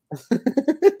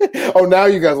it. Oh, now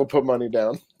you guys will put money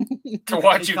down. To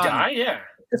watch you die? Yeah.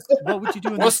 What would you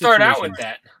do in We'll start out with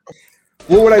that.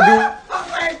 What would I do?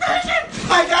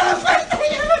 I got a fight.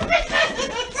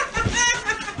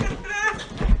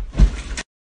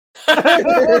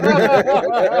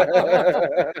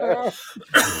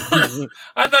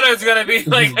 I thought it was gonna be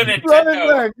like a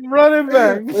Nintendo. Run it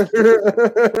back.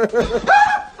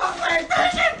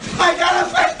 I got a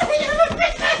fight.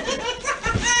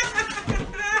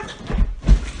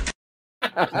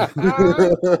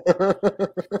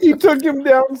 He took him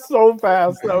down so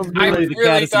fast. That was I great.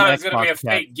 really thought it was gonna be a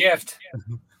fake gift.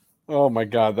 Oh my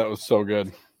god, that was so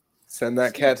good. Send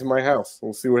that cat to my house.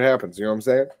 We'll see what happens. You know what I'm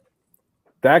saying?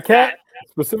 That cat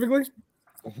specifically?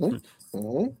 Why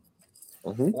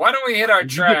don't we hit our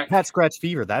track? Cat scratch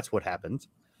fever. That's what happens.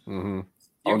 You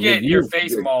get your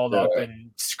face mauled up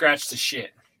and scratch the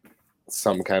shit.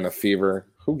 Some kind of fever.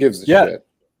 Who gives a shit?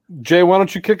 Jay, why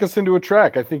don't you kick us into a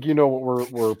track? I think you know what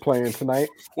we're playing tonight.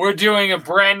 We're doing a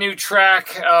brand new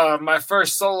track, my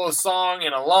first solo song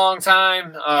in a long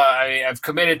time. I've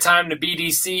committed time to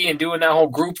BDC and doing that whole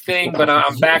group thing, but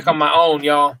I'm back on my own,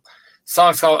 y'all.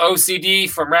 Song's called OCD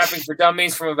from Rapping for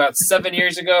Dummies from about 7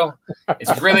 years ago.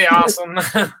 It's really awesome.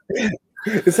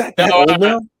 Is that old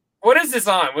now? What is this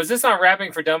on? Was this on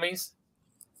Rapping for Dummies?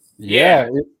 Yeah.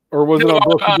 Or was it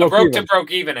on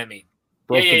Broke Even, I mean.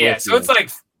 Yeah. So it's like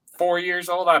 4 years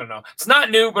old. I don't know. It's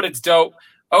not new, but it's dope.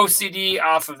 OCD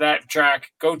off of that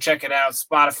track. Go check it out.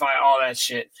 Spotify, all that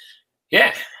shit.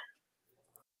 Yeah.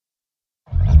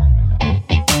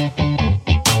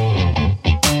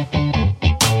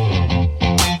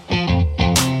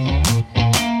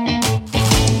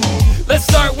 Let's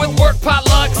start with work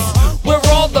potlucks, where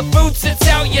all the food sits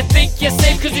out. You think you're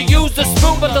safe because you used a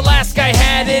spoon, but the last guy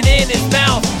had it in his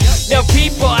mouth. Now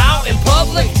people out in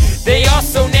public, they are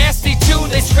so nasty too.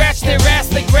 They scratch their ass,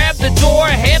 they grab the door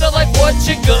handle like what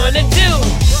you gonna do.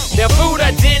 Now food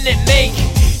I didn't make,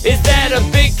 is that a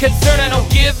big concern? I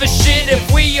don't give a shit if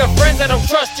we are friends. I don't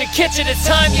trust your kitchen, it's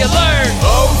time you learn.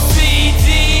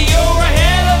 OCD, you're a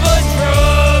hell of a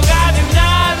drug. I do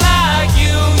not like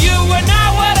you, you are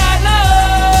not what I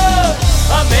love.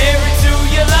 I'm married to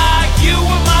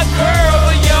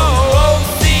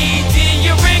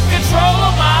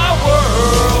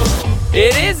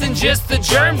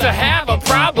germs. I have a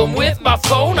problem with my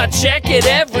phone. I check it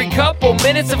every couple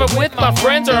minutes if I'm with my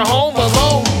friends or home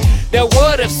alone. Now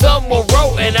what if someone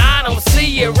wrote and I don't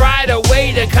see it right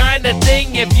away? The kind of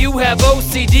thing if you have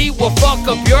OCD will fuck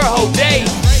up your whole day.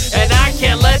 And I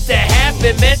can't let that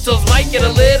happen, mentals might get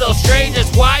a little strange.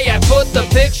 That's why I put the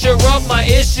picture of my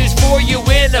issues for you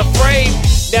in a frame.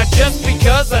 Now just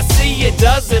because I see it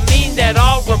doesn't mean that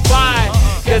I'll reply,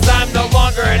 cause I'm no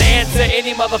longer an answer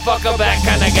any motherfucker that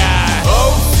kind of guy.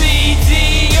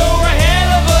 OCD, you're a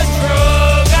hell of a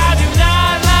drug. I do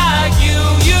not like you,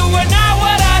 you are not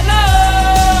what I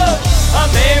love.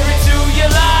 I'm married to you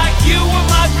like you were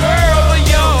my girl, but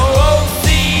yo,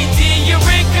 OCD,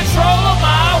 you're in control of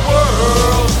my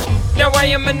world. Now I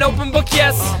am an open book,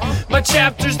 yes. My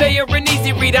chapters, they are an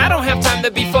easy read. I don't have time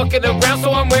to be fucking around,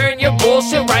 so I'm wearing your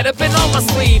bullshit right up in on my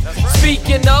sleeve.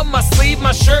 Speaking of my sleeve,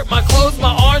 my shirt, my clothes,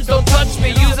 my arms, don't touch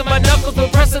me. Using my knuckles when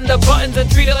pressing the buttons and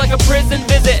treat it like a prison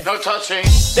visit. No touching.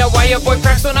 That why your boy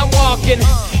cracks when I'm walking,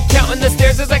 counting the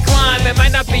stairs as I climb. It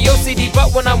might not be OCD,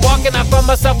 but when I'm walking, I find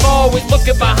myself always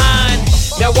looking behind.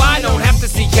 Now I don't have to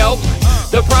seek help.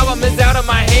 The problem is out of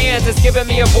my hands. It's giving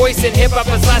me a voice in hip-hop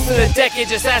that's lasted a decade.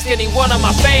 Just ask any one of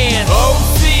my fans.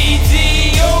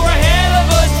 OCD, you're a hell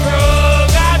of a drug.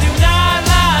 I do not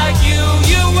like you,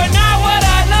 you are not what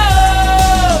I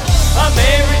love. I'm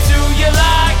married to you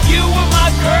like you were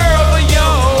my girl, but yo,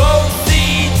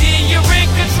 OCD, you're in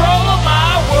control of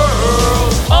my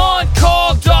world.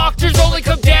 On-call doctors only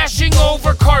come dashing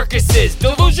over carcasses.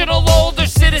 Delusional older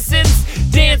citizens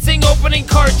dancing, opening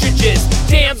cartridges.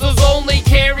 Damsels only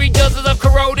carry dozens of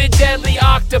corroded, deadly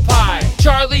octopi.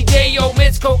 Charlie Day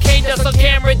omits cocaine dust on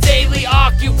camera, daily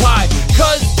occupied.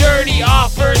 Cause dirty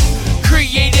offers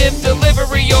creative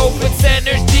delivery, open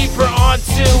centers deeper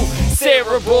onto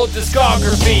cerebral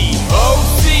discography.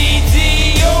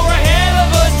 OCD, you're a hell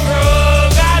of a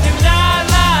drug. I do not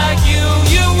like you,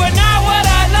 you are not what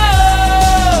I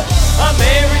love. I'm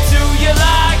married to you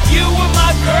like you were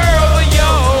my girl, but yo,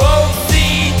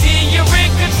 OCD, you're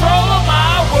in control of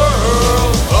my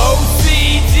world.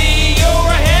 OCD,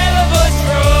 you're a hell of a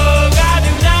drug. I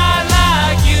do not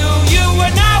like you, you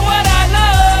are not what I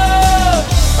love.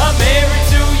 I'm married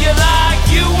to you like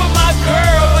you were my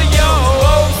girl, but yo,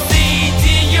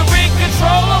 OCD, you're in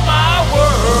control of my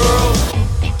world.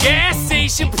 Gas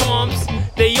station pumps,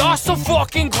 they are so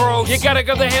fucking gross. You gotta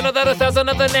grab the handle that 1,000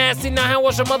 other nasty. Now how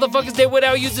wash a motherfucker's day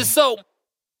without using soap?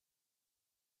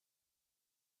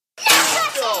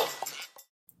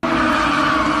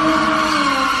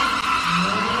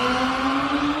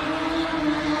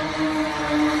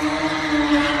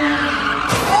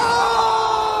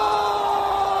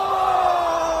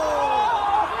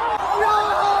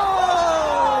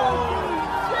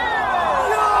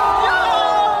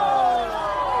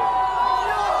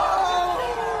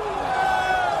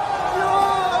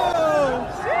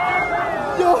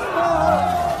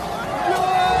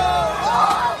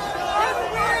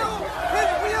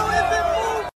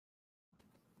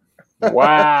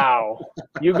 Wow.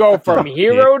 You go from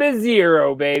hero to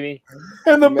zero, baby.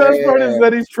 And the best part is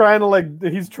that he's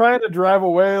trying to drive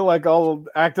away, like all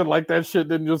acting like that shit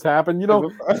didn't just happen. You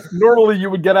know, normally you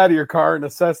would get out of your car and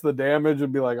assess the damage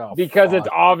and be like, oh, because fuck. It's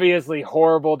obviously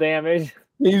horrible damage.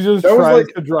 He's just trying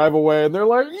to drive away, and they're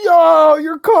like, "Yo,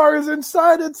 your car is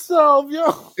inside itself,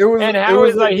 yo."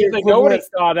 He's like, nobody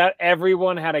saw that.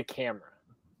 Everyone had a camera.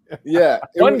 Yeah,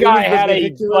 one guy had a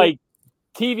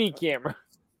TV camera.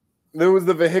 There was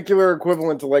the vehicular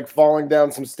equivalent to like falling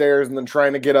down some stairs and then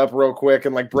trying to get up real quick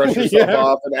and like brush yourself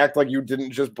off and act like you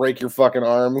didn't just break your fucking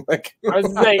arm. Like I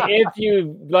was saying, if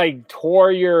you like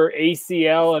tore your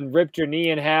ACL and ripped your knee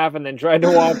in half and then tried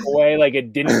to walk away like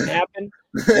it didn't happen.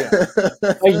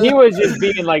 Like he was just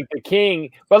being like the king.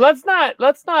 But let's not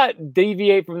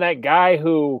deviate from that guy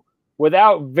who,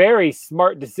 without very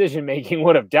smart decision making,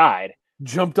 would have died.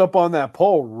 Jumped up on that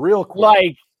pole real quick.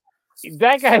 Like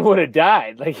that guy would have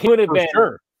died. Like he would have been.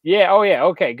 Sure. Yeah. Oh yeah.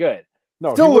 Okay. Good.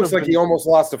 No, still looks like he almost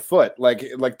lost a foot.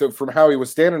 From how he was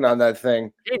standing on that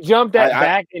thing. He jumped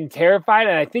back and terrified,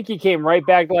 and I think he came right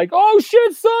back like, "Oh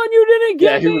shit, son, you didn't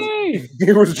get me."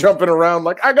 He was jumping around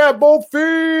like, "I got both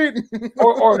feet,"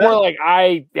 or more like,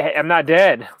 "I am not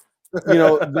dead." You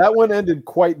know, that one ended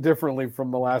quite differently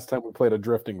from the last time we played a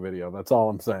drifting video. That's all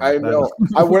I'm saying. I know.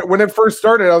 When it first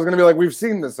started, I was going to be like, "We've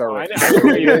seen this already." I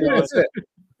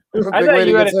thought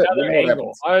you had another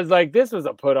angle. I was like, "This was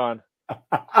a put on."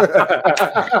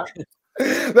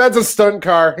 That's a stunt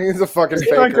car. He's a fucking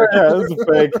faker. Yeah, it's a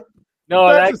fake. No,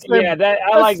 I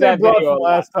like that video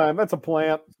last time. That's a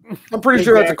plant. I'm pretty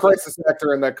sure that's a crisis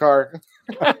actor in that car.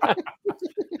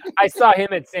 I saw him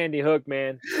at Sandy Hook,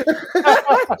 man.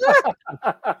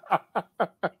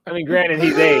 I mean, granted,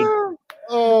 he's aged.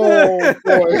 Oh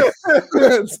boy,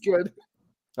 that's good.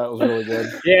 That was really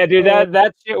good. Yeah, dude,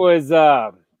 that shit was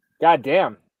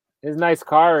goddamn. His nice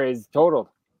car is totaled.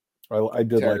 I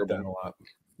did like that a lot.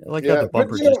 I like how the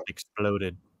bumper just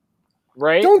exploded.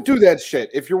 Right? Don't do that shit.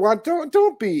 If you want,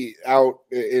 don't be out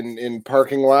in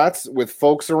parking lots with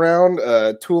folks around,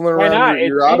 tooling around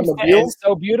your automobiles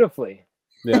so beautifully.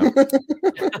 Yeah,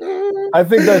 I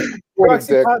think that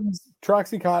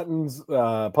Troxy Cotton's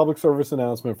public service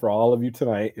announcement for all of you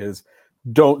tonight is: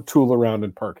 don't tool around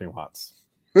in parking lots.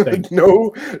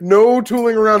 no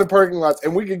tooling around in parking lots,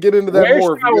 and we could get into that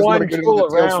more. If you guys want to get into the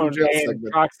Tales from Jail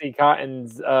segment. Troxy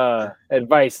Cotton's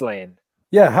advice lane.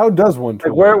 Yeah, how does one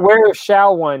tool? Where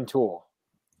shall one tool?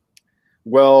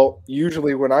 Well,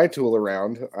 usually when I tool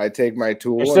around, I take my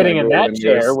tool. You're sitting in that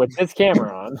chair with this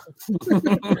camera on.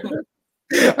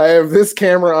 I have this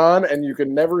camera on, and you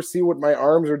can never see what my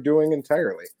arms are doing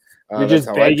entirely. You're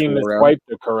just begging to swipe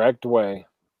the correct way.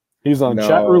 He's on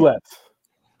chat roulette.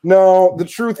 No, the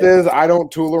truth is I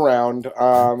don't tool around.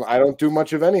 I don't do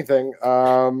much of anything.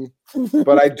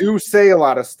 But I do say a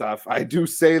lot of stuff. I do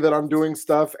say that I'm doing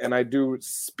stuff, and I do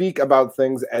speak about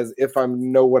things as if I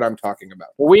know what I'm talking about.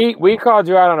 We called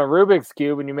you out on a Rubik's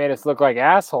Cube, and you made us look like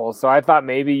assholes. So I thought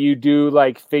maybe you do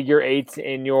like figure eights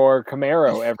in your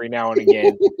Camaro every now and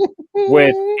again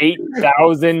with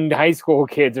 8,000 high school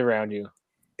kids around you.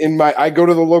 I go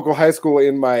to the local high school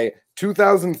in my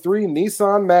 2003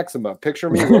 Nissan Maxima. Picture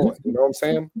me rolling. You know what I'm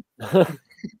saying?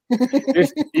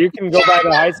 You can go by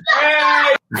the high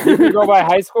school. You can go by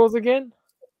high schools again.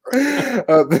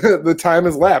 The time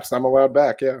has lapsed. I'm allowed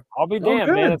back. Yeah, I'll be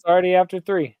damned, man. It's already after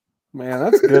 3. Man,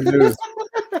 that's good news.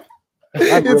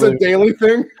 It's a daily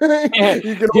thing. Yeah,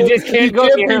 you just can't go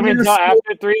near him until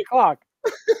after 3 o'clock.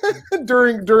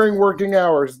 during working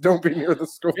hours. Don't be near the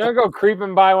school. You're gonna go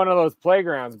creeping by one of those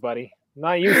playgrounds, buddy.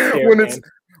 Not you scared,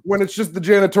 when it's just the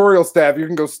janitorial staff, you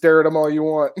can go stare at them all you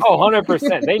want. Oh,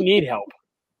 100%. They need help.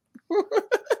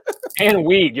 And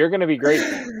weed. You're gonna be great.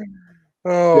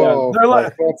 Oh, yeah.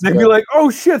 They'd be like, "Oh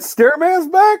shit, Stairman's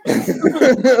back!"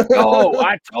 No,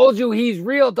 I told you he's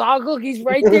real, dog. Look, he's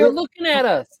right there looking at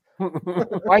us.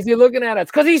 Why is he looking at us?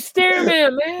 Because he's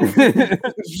Stairman, man.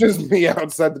 It's just me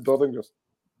outside the building, just.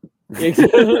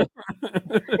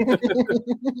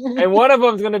 And one of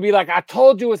them's gonna be like, "I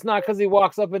told you it's not because he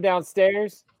walks up and down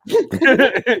stairs."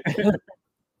 It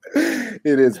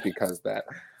is because that.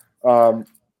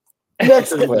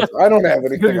 Next clip. I don't have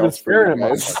anything else for you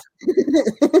guys.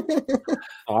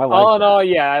 All in all,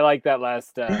 yeah, I like that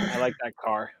last. I like that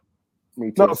car.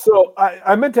 Me too. No, so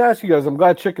I meant to ask you guys. I'm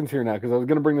glad Chicken's here now because I was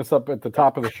going to bring this up at the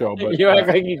top of the show. But you act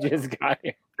like you just got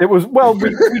here. It was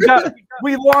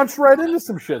we launched right into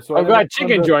some shit. So I'm glad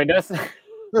Chicken joined us. I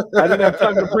didn't have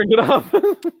time to bring it up.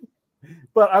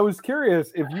 But I was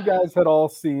curious if you guys had all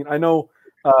seen. I know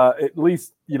at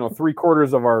least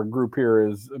 3/4 of our group here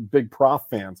is big Prof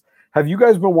fans. Have you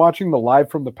guys been watching the Live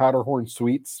from the Powderhorn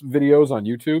Suites videos on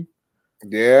YouTube?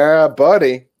 Yeah,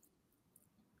 buddy.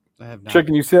 I have not.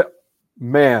 Chicken, you said,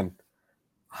 man,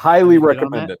 highly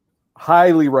recommend it.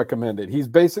 Highly recommend it. He's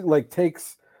basically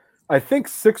takes, I think,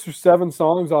 6 or 7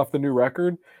 songs off the new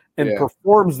record and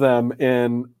performs them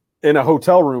in a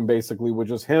hotel room, basically, with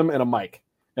just him and a mic,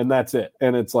 and that's it.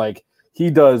 And it's like he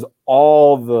does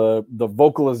all the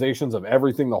vocalizations of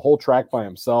everything, the whole track by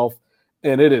himself.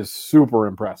 And it is super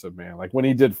impressive, man. Like when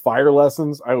he did Fire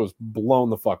Lessons, I was blown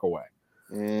the fuck away.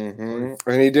 Mm-hmm.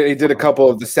 And he did a couple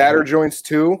of the Sadder joints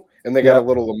too, and they got a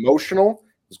little emotional.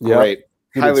 It was great.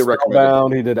 Highly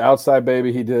recommend. He did Outside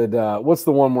Baby. He did what's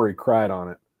the one where he cried on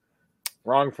it?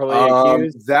 Wrongfully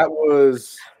Accused. That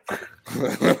was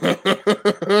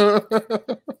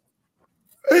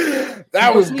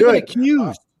that was good.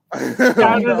 Accused. If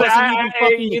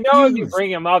you bring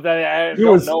him up, I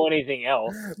don't know anything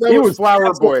else. He was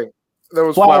Flower Boy. That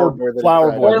was Flower Boy.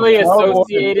 Flower Boy. Poorly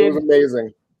associated. It was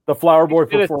amazing. The Flower Boy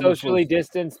performance. Socially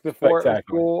distanced before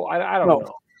school. I don't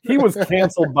know. He was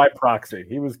canceled by proxy.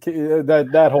 He was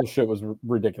that whole shit was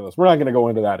ridiculous. We're not going to go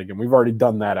into that again. We've already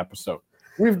done that episode.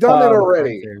 We've done it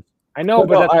already. I know,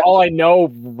 but that's all I know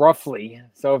roughly.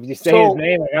 So if you say his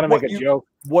name, I got to make a joke.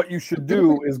 What you should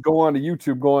do is go onto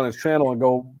YouTube, go on his channel, and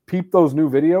go peep those new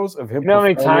videos of him. You know how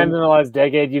many times in the last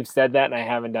decade you've said that, and I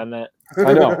haven't done that?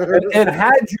 I know. And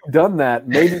had you done that,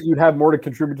 maybe you'd have more to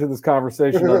contribute to this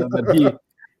conversation other than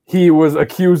he was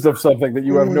accused of something that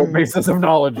you have no basis of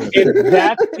knowledge of. If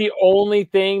that's the only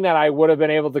thing that I would have been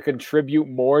able to contribute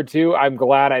more to, I'm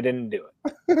glad I didn't do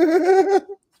it.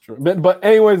 But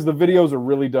anyways, the videos are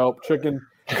really dope. Chicken,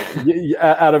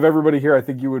 out of everybody here, I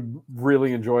think you would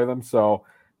really enjoy them. So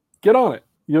get on it.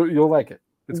 You'll like it.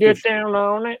 It's Get down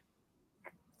on it.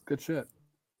 Good shit.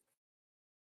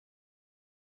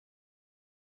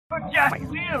 Yes,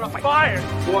 man, a fire!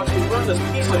 What? He burned this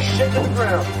piece of shit to the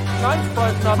ground. I'm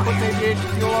surprised not putting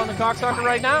aviation fuel on the cocksucker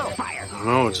right now. I don't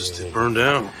know, it burned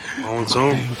down on its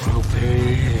own.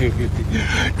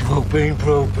 Propane.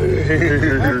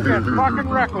 That's fucking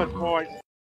reckless, boy.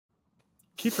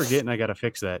 Keep forgetting I gotta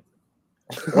fix that.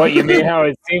 What, you mean how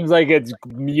it seems like it's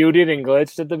muted and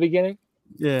glitched at the beginning?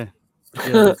 Yeah.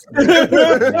 Last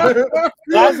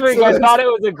week I thought it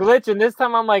was a glitch, and this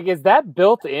time I'm like, is that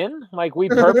built in? Like we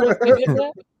purposely did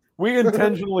that? We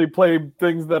intentionally play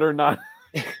things that are not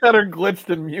that are glitched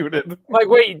and muted. Like,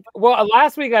 wait, well,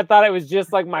 last week I thought it was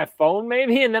just like my phone,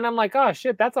 maybe, and then I'm like, oh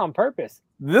shit, that's on purpose.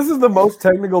 This is the most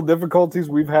technical difficulties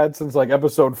we've had since like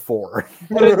episode 4.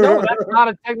 But no, that's not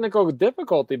a technical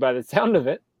difficulty by the sound of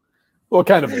it. Well, it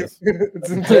kind of is.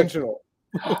 It's intentional.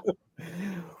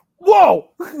 Whoa!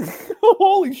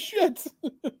 Holy shit!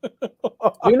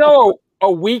 You know,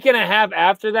 a week and a half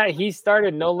after that, he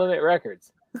started No Limit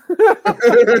Records.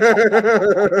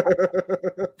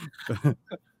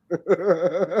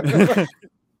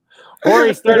 Or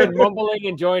he started mumbling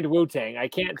and joined Wu-Tang. I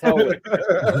can't tell which.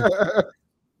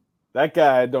 That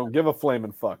guy don't give a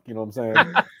flaming fuck. You know what I'm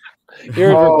saying?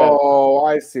 Oh,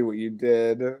 I see what you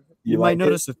did. You might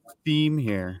notice a theme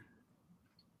here.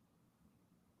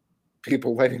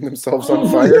 People lighting themselves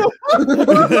on fire. You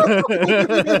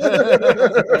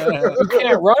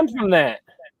can't run from that.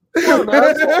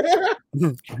 That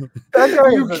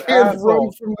guy You is an can't asshole.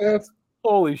 run from that.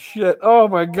 Holy shit! Oh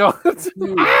my god!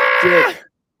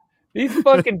 These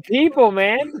fucking people,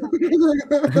 man.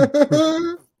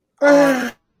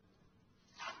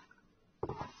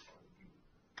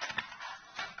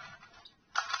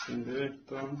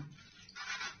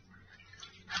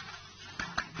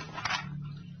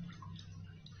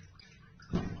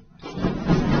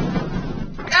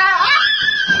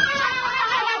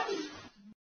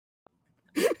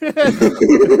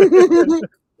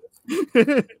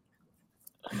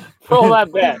 Pull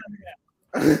that back.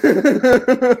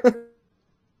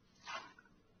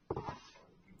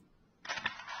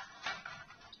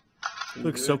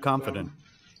 Looks so confident.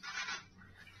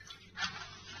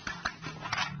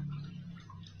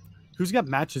 Who's got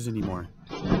matches anymore?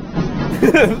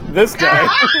 This guy.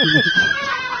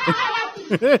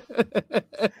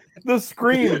 The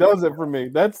scream does it for me.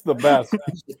 That's the best.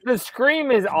 The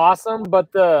scream is awesome,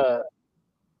 but the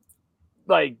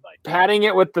like patting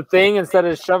it with the thing instead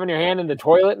of shoving your hand in the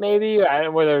toilet, maybe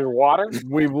where there's water.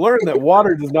 We've learned that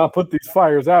water does not put these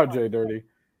fires out, Jay Dirty.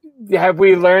 Have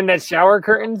we learned that shower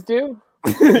curtains do?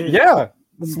 Yeah,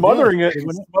 smothering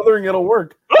it'll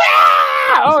work.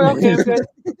 Oh, okay.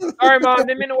 Sorry, Mom,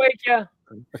 didn't mean to wake you.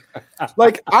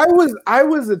 Like I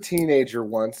was a teenager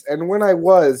once, and when I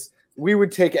was, we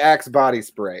would take Axe body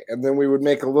spray, and then we would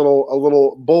make a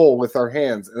little bowl with our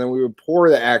hands, and then we would pour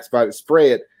the Axe body,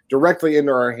 spray it directly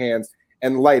into our hands,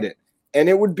 and light it. And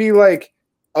it would be like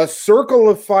a circle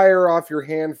of fire off your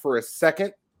hand for a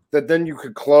second that then you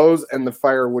could close, and the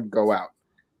fire would go out.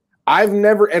 I've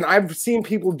seen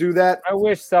people do that. I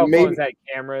wish cell phones had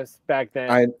cameras back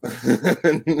then.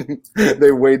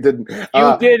 They didn't.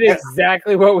 You did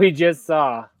exactly what we just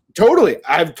saw. Totally.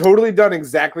 I've totally done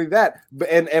exactly that.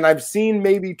 And I've seen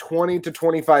maybe 20 to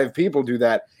 25 people do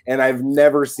that, and I've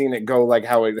never seen it go like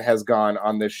how it has gone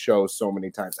on this show so many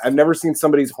times. I've never seen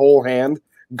somebody's whole hand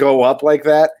go up like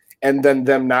that and then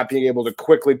them not being able to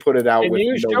quickly put it out. Can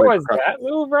you show us that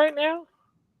move right now?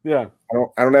 Yeah.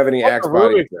 I don't have any Axe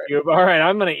body. All right,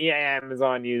 I'm gonna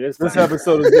Amazon you this time. This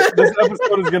episode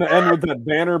is gonna end with that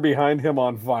banner behind him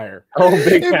on fire. Oh,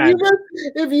 big time.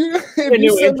 If you send me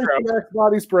some Axe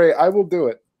body spray, I will do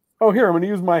it. Oh, here, I'm gonna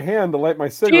use my hand to light my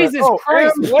cigarette. Jesus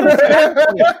Christ! What is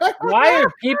that? Why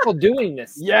are people doing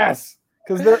this? Yes,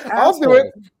 because they're. I'll do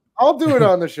it. I'll do it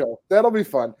on the show. That'll be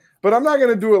fun. But I'm not going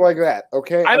to do it like that,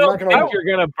 okay? I don't think you're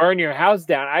going to burn your house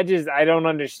down. I don't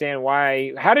understand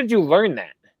why. How did you learn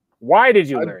that? Why did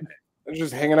you learn that? I was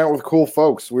just hanging out with cool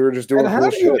folks. We were just doing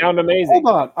cool shit. Sound amazing.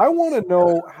 Hold on. I want to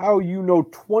know how you know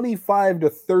 25 to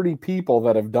 30 people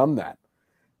that have done that.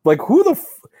 Like, who the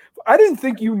I didn't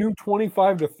think you knew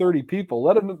 25 to 30 people,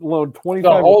 let alone 25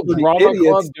 the whole to 30 drama idiots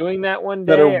club doing that one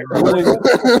day. that are willing to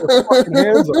put their fucking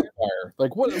hands on fire.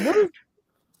 Like, what is...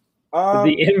 Did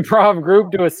the improv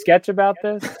group do a sketch about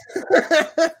this?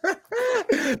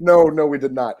 No, we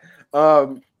did not. I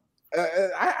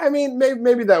mean,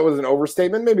 maybe that was an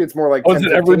overstatement. Maybe it's more like was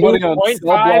it everybody on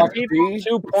 2.5 people?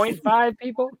 2.5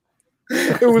 people?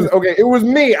 It was okay. It was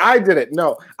me. I did it.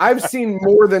 No, I've seen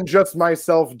more than just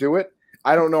myself do it.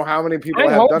 I don't know how many people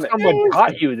have done it. Someone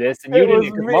taught you this, and you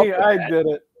didn't come up with I that. did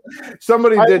it.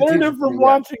 Somebody did. I learned it from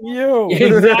watching you.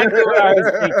 Exactly what I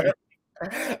was thinking.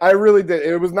 I really did.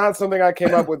 It was not something I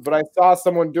came up with, but I saw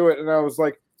someone do it, and I was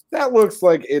like, "That looks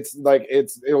like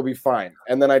it'll be fine."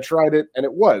 And then I tried it, and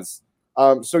it was.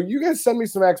 So you guys send me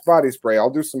some Axe body spray. I'll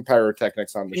do some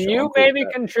pyrotechnics on the show. Can you maybe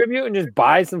contribute and just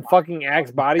buy some fucking Axe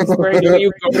body spray? Don't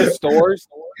you go to stores?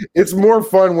 It's more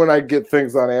fun when I get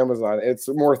things on Amazon. It's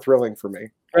more thrilling for me.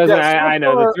 I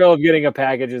know the thrill of getting a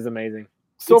package is amazing.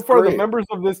 So It's far, great. the members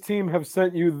of this team have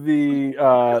sent you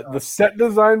the set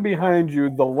design behind you,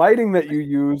 the lighting that you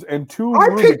use, and two.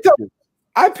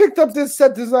 I picked up this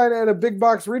set design at a big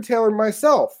box retailer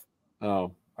myself.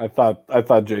 Oh, I thought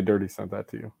Jay Dirty sent that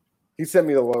to you. He sent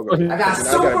me the logo. I got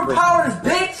superpowers,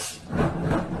 bitch!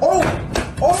 Oh!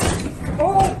 Bitch!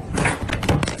 Oh!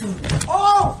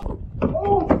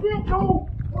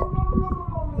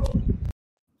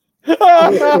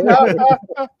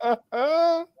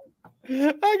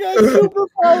 I got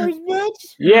superpowers,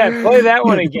 bitch. Yeah, play that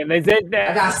one again. They said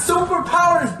that. I got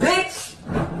superpowers, bitch!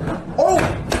 Oh!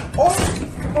 Bitch!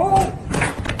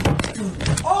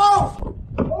 Oh!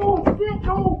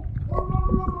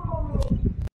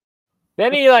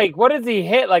 Then he what does he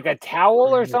hit? Like a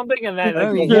towel or something? And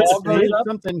then he the hits wall goes up?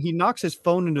 something. He knocks his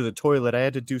phone into the toilet. I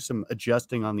had to do some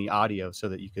adjusting on the audio so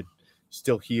that you could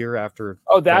still hear after.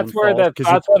 Oh, that's where the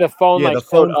phone the stood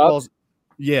phone up? falls.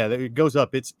 Yeah, it goes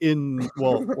up. It's in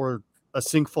or a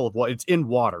sink full of water. It's in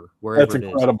water wherever That's it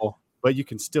is. incredible. But you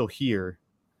can still hear.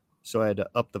 So I had to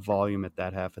up the volume at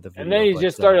that half of the video. And then he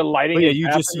just started lighting Yeah, his you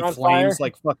just see bathroom on flames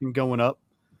fire? fucking going up.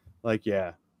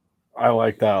 Yeah. I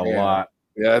like that a lot.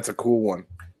 Yeah, that's a cool one.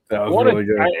 That was really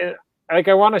good. I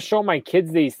want to show my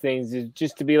kids these things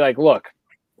just to be like, look,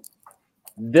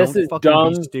 this Don't is fucking be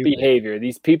dumb stupid. behavior.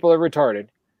 These people are retarded.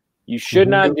 You should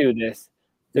not do this.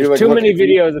 There's You're like, too look, many if you-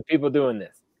 videos of people doing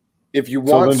this. If you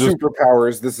So want then just-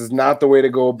 superpowers, this is not the way to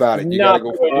go about it. You Not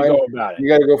gotta the way to find. go about it. You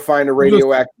gotta go find a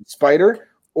radioactive spider,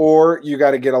 or you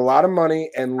got to get a lot of money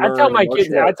and learn. I tell my kids,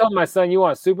 martial I arts. tell my son, you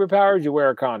want superpowers, you wear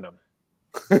a condom.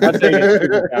 That's how you get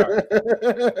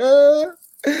superpowers.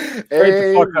 Straight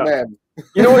the fuck up. Amen.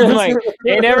 You know what? Like,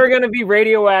 you ain't never gonna be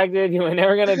radioactive. You ain't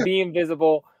never gonna be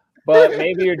invisible. But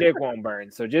maybe your dick won't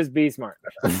burn. So just be smart.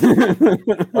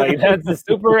 Like that's as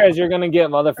super as you're gonna get,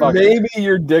 motherfucker. Maybe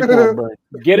your dick won't burn.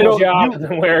 Get a You know, job you-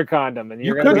 and wear a condom, and You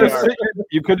you're gonna could be just all right.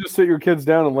 you could just sit your kids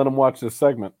down and let them watch this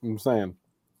segment. I'm saying.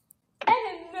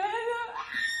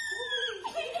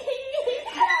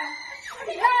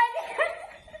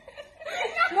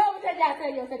 No, ya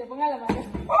sé, yo sé, te ponga la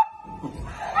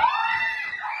mano.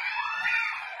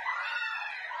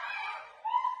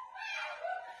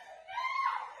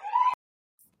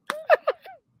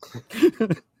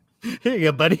 Here you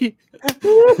go, buddy.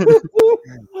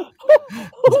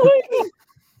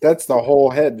 That's the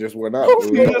whole head just went up.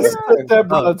 You just set that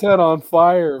brother's head on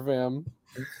fire, fam.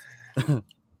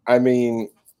 I mean,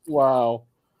 Wow.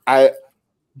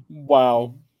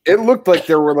 Wow. It looked like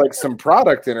there were like some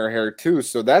product in her hair too,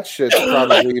 so that shit's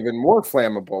probably even more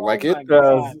flammable. Like it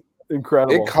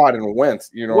incredible. It caught and went.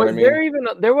 You know Was what I mean?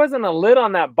 there wasn't a lid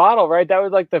on that bottle, right? That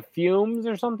was like the fumes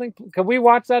or something. Could we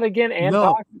watch that again and No.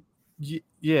 talk?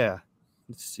 Yeah.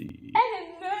 Let's see.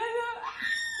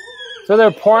 So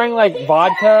they're pouring like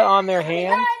vodka on their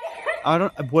hands. I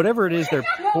don't. Whatever it is, they're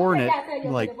pouring it.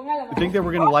 Like I think they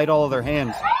were gonna light all of their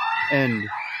hands, and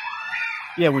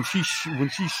yeah, when she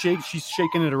shakes, she's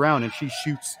shaking it around, and she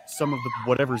shoots some of the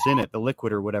whatever's in it, the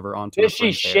liquid or whatever, onto. Does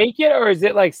she shake it, or is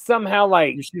it like somehow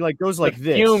like she like goes the like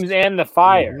this? fumes and the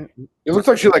fire? It looks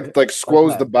like she like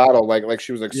squoze the bottle, like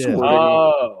she was like Yeah. squirting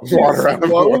Oh. water out of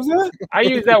it. I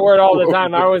use that word all the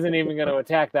time. I wasn't even going to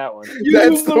attack that one.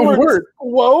 That's the word.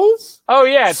 Squoze? Oh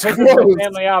yeah, it pisses Squoze. my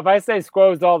family off. I say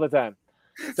squoze all the time.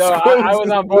 So I was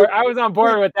on board. I was on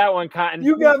board with that one, Cotton.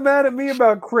 You got mad at me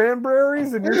about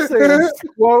cranberries, and you're saying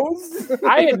squoze?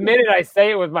 I admitted I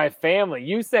say it with my family.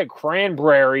 You said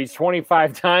cranberries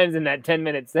 25 times in that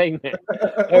 10-minute segment.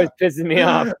 That was pissing me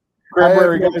off.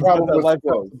 Cranberry I have no guys problem got that with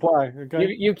lifetime squoze. supply.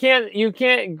 Okay. You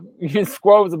can't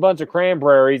squoze a bunch of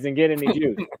cranberries and get any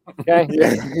juice. Okay.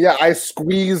 Yeah, I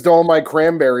squeezed all my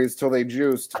cranberries till they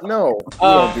juiced. No, you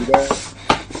don't do that.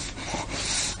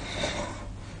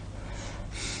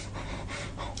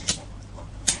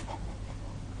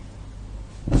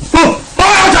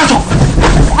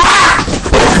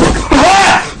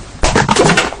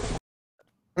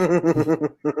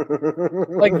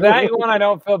 Like that one, I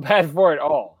don't feel bad for at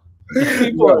all.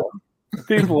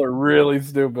 People are really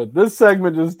stupid. This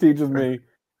segment just teaches me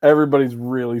everybody's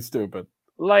really stupid.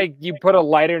 Like you put a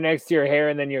lighter next to your hair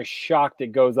and then you're shocked it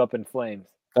goes up in flames.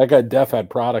 That guy Def had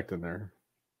product in there.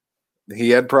 He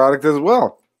had product as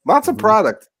well. Lots of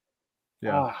product.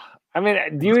 Yeah. I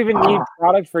mean, do you even need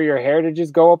product for your hair to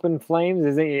just go up in flames?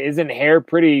 Isn't hair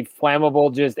pretty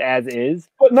flammable just as is?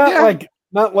 But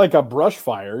not like a brush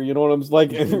fire, you know what I'm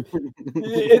like?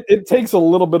 It takes a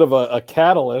little bit of a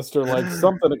catalyst or like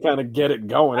something to kind of get it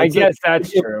going. I guess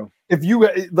that's true. If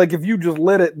you just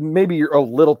lit it, maybe a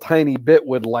little tiny bit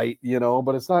would light, you know,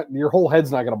 but it's not, your whole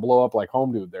head's not going to blow up like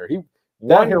Home Dude there.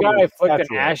 One guy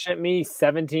flicked an ash at me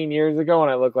 17 years ago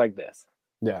and I look like this.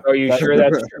 Yeah. Are you sure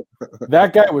that's true?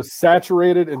 That guy was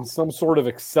saturated in some sort of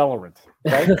accelerant,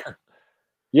 right?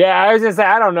 Yeah, I was just saying,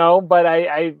 I don't know, but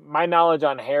I my knowledge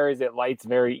on hair is it lights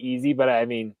very easy, but I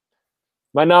mean,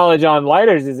 my knowledge on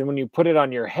lighters is that when you put it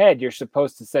on your head, you're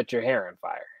supposed to set your hair on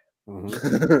fire.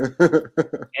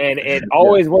 And it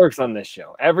always works on this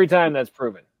show. Every time that's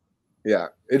proven. Yeah,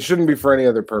 it shouldn't be for any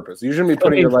other purpose. You shouldn't be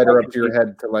putting your lighter up to your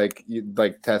head to like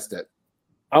test it.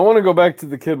 I want to go back to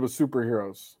the kid with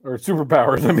superheroes or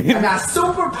superpowers. I mean, I got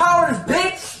superpowers,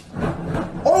 bitch.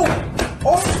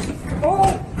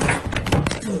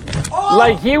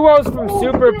 Like he rose from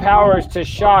superpowers to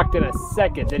shocked in a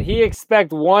second. Did he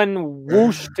expect one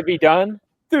whoosh to be done?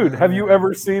 Dude, have you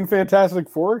ever seen Fantastic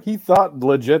Four? He thought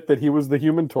legit that he was the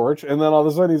Human Torch, and then all of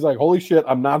a sudden he's like, "Holy shit,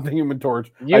 I'm not the Human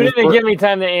Torch." You didn't give me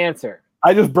time to answer.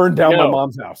 I just burned down my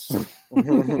mom's house.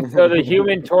 So the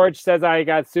Human Torch says, "I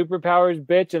got superpowers,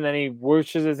 bitch," and then he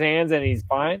whooshes his hands and he's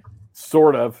fine.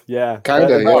 Sort of, yeah. Kind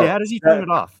of. Yeah. How does he turn it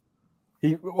off?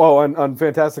 On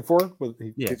Fantastic Four,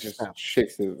 he just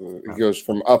shakes it. He goes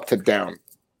from up to down.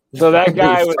 So that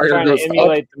guy was trying to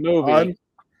emulate the movie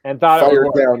and thought fire it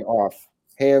was down, off,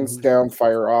 hands down,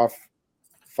 fire off,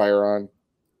 fire on,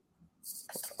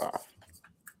 off.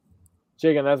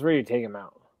 Chicken, that's where you take him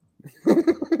out.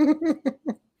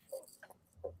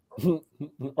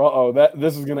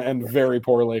 This is going to end very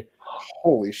poorly.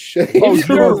 Holy shit! Oh,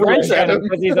 you're a wrench at him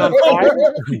because he's on fire.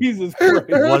 Jesus Christ!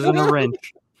 It wasn't a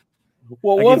wrench.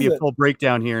 What I was give you it? a full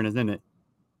breakdown here, and isn't it?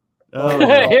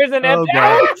 Here's an empty.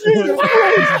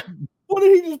 What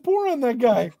did he just pour on that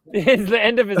guy? It's the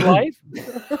end of his life.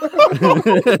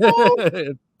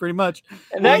 Pretty much.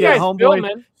 And that guy's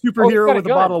filming. Superhero with a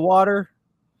bottle of water.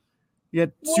 You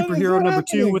got superhero number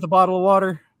 2 with a bottle of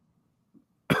water.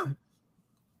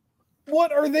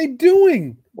 What are they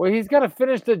doing? Well, he's got to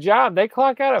finish the job. They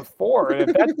clock out at 4, and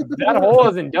if that hole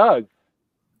isn't dug.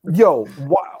 Yo,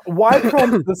 why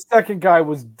come the second guy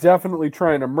was definitely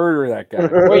trying to murder that guy?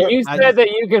 Wait, you said that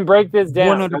you can break this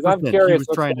down. 100%. I'm curious. He was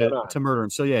trying to murder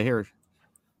him. So yeah, here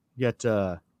you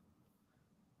got.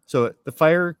 So the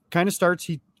fire kind of starts.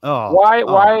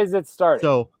 Why is it starting?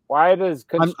 So why does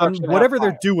construction whatever have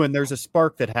they're fire? doing, there's a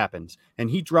spark that happens, and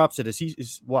he drops it as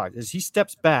he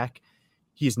steps back.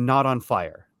 He's not on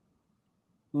fire.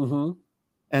 Mm-hmm.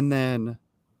 And then,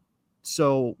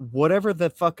 so whatever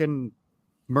the fucking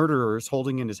murderer is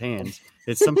holding in his hands,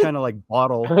 it's some kind of like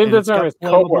bottle, I think and that's it's got his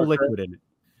flammable coworker. liquid in it.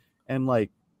 And like,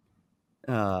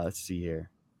 let's see here.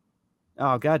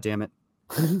 Oh, god damn it!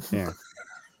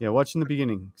 Yeah, watching the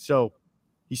beginning. So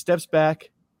he steps back,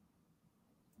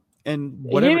 and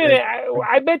whatever.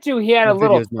 I bet you he had a The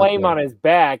little video's not flame there. on his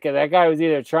back, and that guy was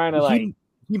either trying to like.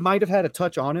 He might have had a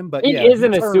touch on him, but He yeah,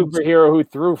 isn't a turns- superhero who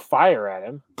threw fire at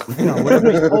him. No,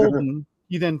 whatever he's holding,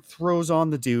 he then throws on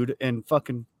the dude and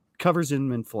fucking covers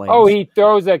him in flames. Oh, he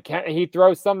throws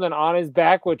something on his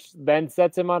back, which then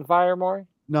sets him on fire more.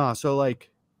 No, so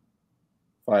like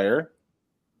fire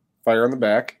on the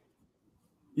back.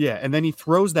 Yeah, and then he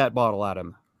throws that bottle at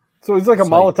him. So it's like a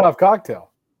Molotov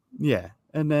cocktail. Yeah,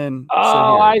 and then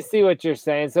Oh, I see what you're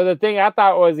saying. So the thing I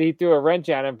thought was he threw a wrench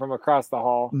at him from across the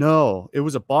hall. no, it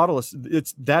was a bottle.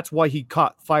 That's why he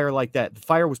caught fire like that. The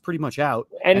fire was pretty much out.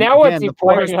 And now what's he the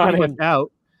fire's pouring on pretty much him?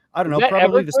 out. I don't Is know, that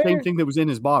probably the same Everclear? thing that was in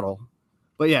his bottle.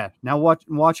 But yeah, now watch,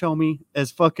 homie, as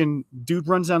fucking dude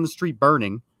runs down the street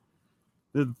burning.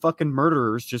 The fucking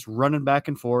murderer's just running back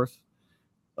and forth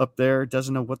up there,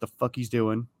 doesn't know what the fuck he's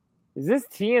doing. Is this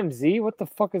TMZ? What the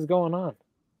fuck is going on?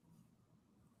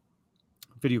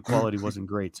 Video quality wasn't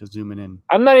great, so zooming in.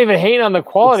 I'm not even hating on the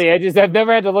quality. I've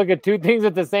never had to look at two things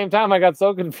at the same time. I got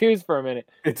so confused for a minute.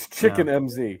 It's Chicken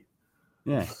MZ.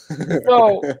 Yeah.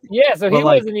 So yeah, so he But,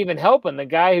 like- wasn't even helping the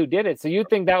guy who did it. So you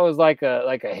think that was like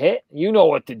a hit? You know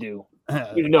what to do.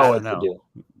 You know I what don't to do.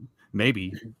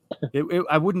 Maybe.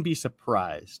 I wouldn't be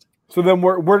surprised. So then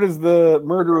where does the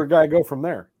murderer guy go from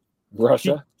there?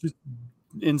 Russia. He just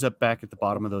ends up back at the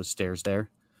bottom of those stairs there.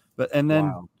 And then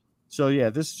Wow. so yeah,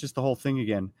 this is just the whole thing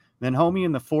again. Then homie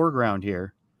in the foreground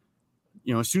here,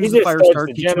 You know, as soon as the fire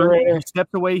starts, he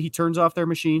steps away, he turns off their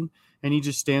machine, and he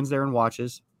just stands there and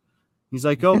watches. He's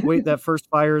like, oh, wait, that first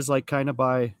fire is like kind of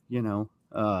by, you know,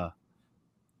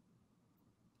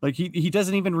 like he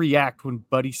doesn't even react when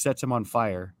Buddy sets him on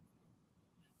fire.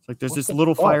 It's like there's this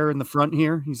little fire in the front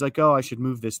here. He's like, oh, I should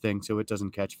move this thing so it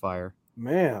doesn't catch fire.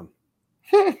 Man.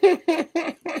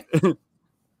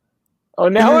 Oh,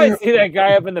 now I see that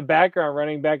guy up in the background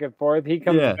running back and forth. He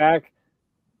comes back.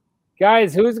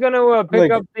 Guys, who's going to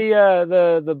pick up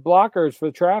the blockers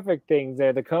for traffic things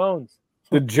there, the cones?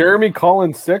 Did Jeremy call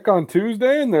in sick on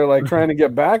Tuesday and they're like trying to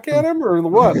get back at him or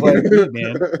what? Like,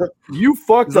 man, you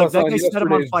fucked us on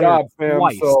yesterday's job, fam.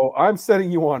 Twice. So I'm setting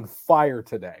you on fire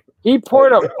today. He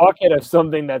poured a bucket of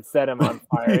something that set him on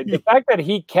fire. The fact that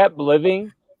he kept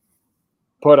living,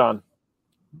 put on.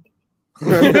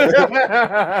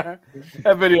 That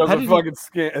video is a fucking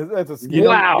scam. That's a scam.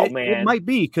 Wow, man. It might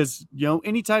be because, you know,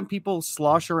 anytime people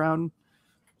slosh around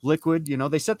liquid, you know,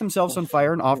 they set themselves on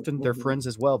fire, and often they're friends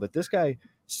as well. But this guy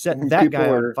set that guy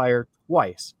on fire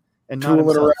twice, and not tooling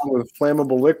himself. around with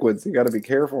flammable liquids. You got to be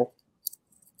careful.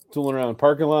 Tooling around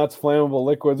parking lots, flammable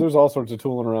liquids. There's all sorts of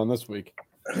tooling around this week.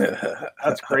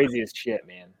 That's crazy as shit,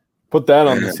 man. Put that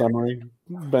on the summary.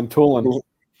 Been tooling.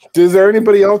 Is there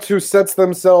anybody else who sets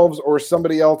themselves or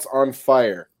somebody else on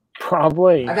fire?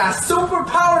 Probably. I got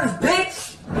superpowers,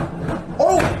 bitch!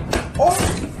 Oh!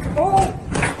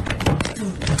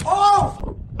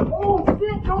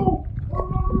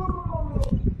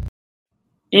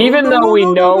 Even though we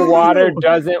know water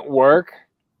doesn't work,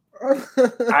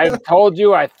 I've told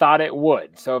you I thought it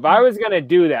would. So if I was going to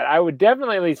do that, I would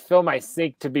definitely at least fill my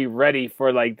sink to be ready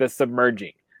for like the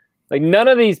submerging. Like none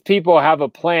of these people have a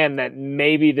plan that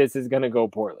maybe this is going to go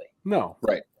poorly. No.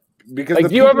 Right. Because like,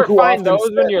 do you ever find those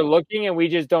when you're looking and we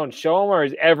just don't show them, or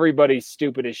is everybody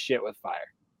stupid as shit with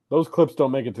fire? Those clips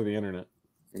don't make it to the internet.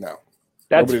 No.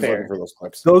 That's Nobody's fair. looking for those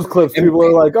clips. Those clips, people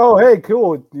are like, oh, hey,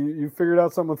 cool. You figured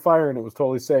out something with fire and it was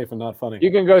totally safe and not funny.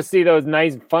 You can go see those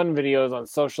nice fun videos on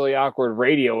Socially Awkward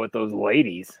Radio with those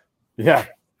ladies. Yeah.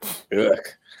 Ugh.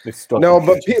 No,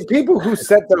 but people who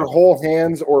set their whole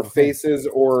hands or faces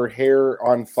or hair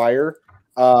on fire,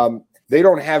 they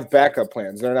don't have backup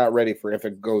plans. They're not ready for if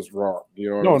it goes wrong.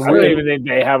 You know, I don't even think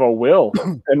they have a will.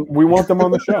 And we want them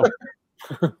on the show.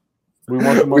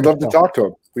 We'd love to talk to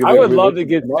them. I would love to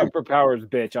get Superpowers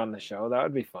bitch on the show. That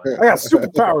would be fun. I got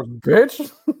superpowers,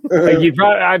 bitch. Like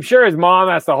I'm sure his mom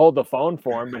has to hold the phone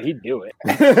for him, but he'd do it.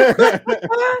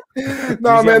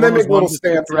 No, man, they make little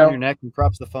stamps around your neck and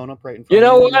props the phone up right in front. You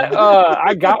know what?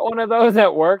 I got one of those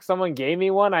at work. Someone gave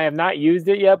me one. I have not used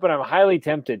it yet, but I'm highly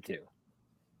tempted to.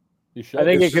 You should. I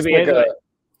think it could be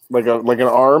like an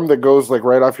arm that goes like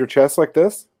right off your chest like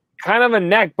this. Kind of a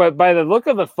neck, but by the look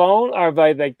of the phone or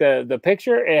by like the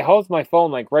picture, it holds my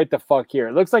phone like right the fuck here.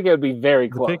 It looks like it would be very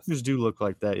close. The pictures do look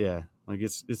like that, yeah. Like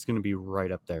it's going to be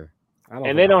right up there.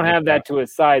 And they don't have that to a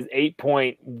size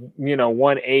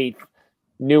 8.1/8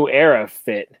 new era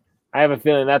fit. I have a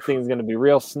feeling that thing's going to be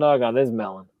real snug on this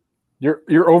melon.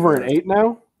 You're over an 8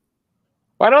 now?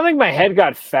 Well, I don't think my head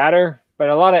got fatter, but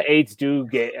a lot of 8s do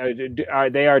get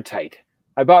they are tight.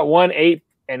 I bought 1/8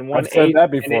 and 1/8, that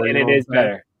before, and it is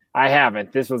better. I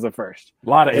haven't. This was the first. A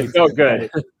lot of 8s. It's so good.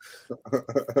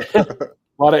 A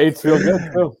lot of 8s feel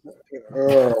good too.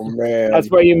 Oh man. That's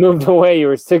why you moved away. You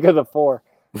were sick of the 4.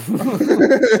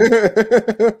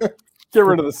 Get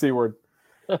rid of the C word.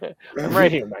 I'm right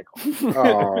here, Michael.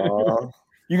 Aww.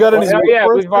 You got any?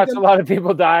 We've watched a lot of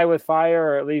people die with fire,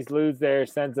 or at least lose their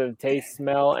sense of taste,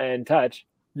 smell, and touch.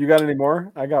 You got any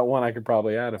more? I got one I could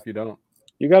probably add if you don't.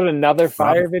 You got another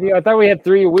fire video? I thought we had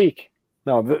 3 a week.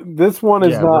 No, this one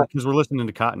is not, because we're listening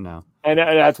to Cotton now, and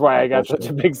that's why I got such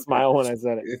a big smile when I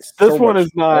said it. This one is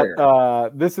not.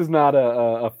 This is not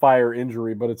a fire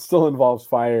injury, but it still involves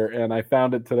fire, and I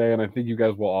found it today, and I think you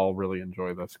guys will all really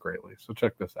enjoy this greatly. So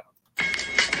check this out. Let's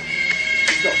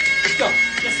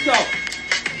go.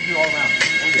 Do all around.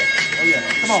 Oh yeah.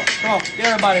 Come on. Get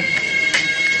everybody.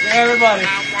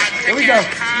 Here we go.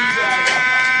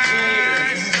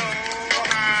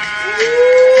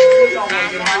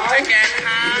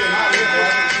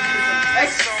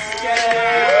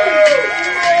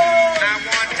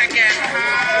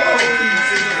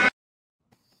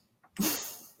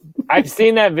 I've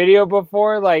seen that video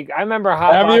before. Like I remember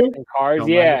hot boxing cars.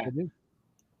 Yeah.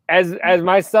 As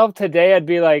myself today, I'd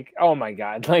be like, oh my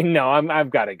God, like no, I've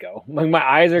got to go. Like my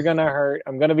eyes are gonna hurt.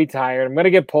 I'm gonna be tired. I'm gonna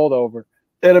get pulled over.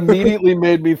 It immediately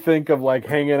made me think of like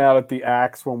hanging out at the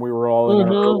Axe when we were all in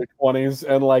our early 20s,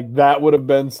 and like that would have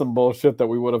been some bullshit that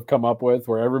we would have come up with,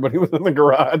 where everybody was in the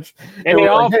garage. And in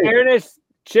all fairness,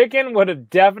 Chicken would have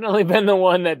definitely been the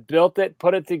one that built it,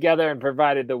 put it together, and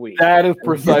provided the weed. That is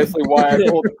precisely why I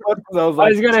told the clip. I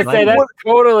was going to say that's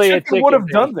totally a chicken would have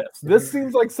thing. done this. This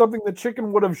seems like something the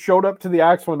chicken would have showed up to the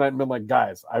axe one night and been like,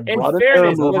 guys, I In brought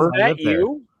fairness, it was that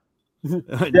you?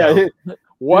 Yeah.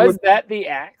 Was that the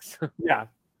axe? Yeah.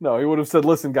 No, he would have said,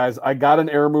 listen, guys, I got an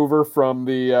air mover from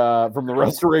the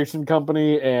restoration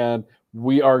company, and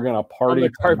we are going to party. From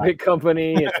the carpet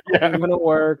company. It's going to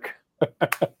work.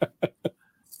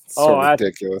 So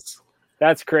ridiculous.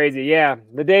 That's crazy. Yeah.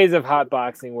 The days of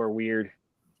hotboxing were weird.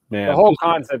 Man, the whole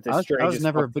concept is strange. I was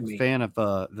never a big fan of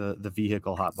the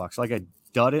vehicle hotbox. Like, I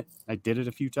did it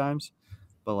a few times,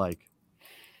 but like,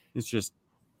 it's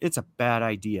a bad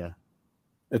idea.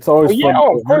 It's always fun.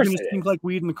 Of course it's going to stink like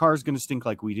weed, and the car's going to stink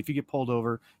like weed. If you get pulled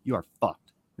over, you are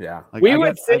fucked. Yeah. Like, we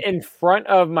would sit in front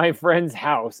of my friend's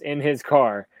house in his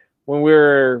car when we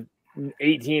were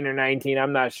 18 or 19.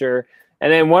 I'm not sure.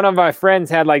 And then one of my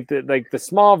friends had like the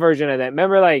small version of that.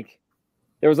 Remember, like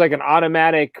there was like an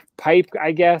automatic pipe,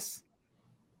 I guess.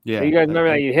 Yeah. So you guys remember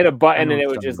that you hit a button and it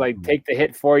would just like take the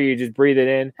hit for you. You just breathe it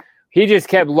in. He just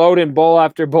kept loading bowl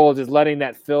after bowl, just letting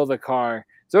that fill the car.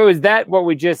 So it was that what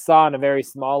we just saw on a very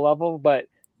small level, but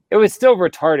it was still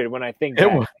retarded when I think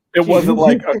back. It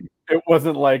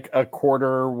wasn't like a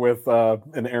quarter with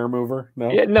an air mover. No,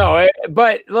 yeah, no,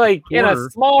 but like in a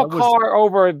small car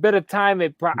over a bit of time,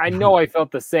 I know I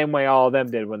felt the same way all of them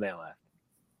did when they left.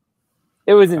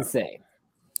 It was insane.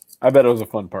 I bet it was a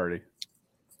fun party.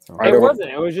 It wasn't.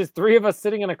 It was just three of us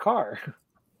sitting in a car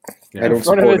in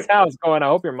front of his house going, I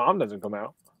hope your mom doesn't come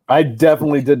out. I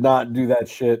definitely did not do that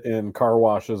shit in car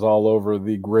washes all over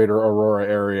the greater Aurora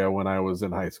area when I was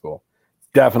in high school.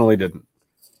 Definitely didn't.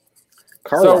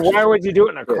 Why would you do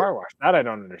it in a car wash? That I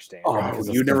don't understand.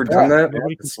 You've never done that?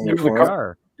 The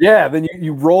car. Yeah, then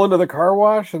you roll into the car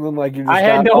wash and then like you just I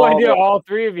had no idea all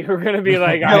three of you were going to be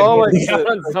like, I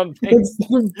on something.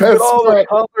 All the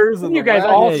colors and you guys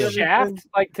all shaft.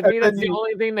 Like to me, that's the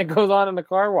only thing that goes on in the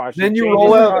car wash. Then you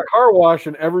roll out the car wash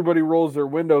and everybody rolls their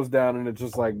windows down and it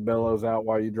just like bellows out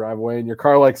while you drive away and your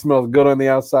car like smells good on the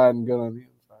outside and good on the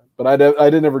inside. But I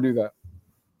didn't ever do that.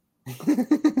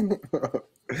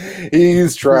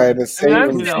 He's trying to save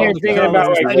himself. I'm thinking about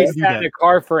like you sat in a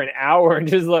car for an hour and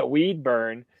just let weed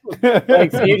burn.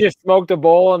 Like so you just smoked a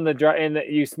bowl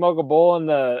you smoke a bowl in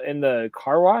the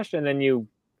car wash and then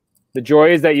the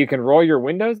joy is that you can roll your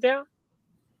windows down.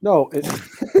 No,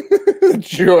 the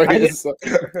joy is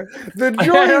that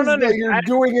you're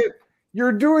doing it.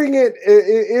 You're doing it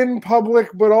in public,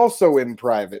 but also in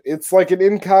private. It's like an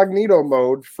incognito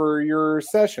mode for your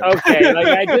session. Okay, like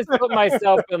I just put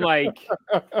myself in like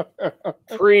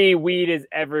pre-weed is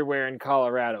everywhere in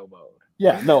Colorado mode.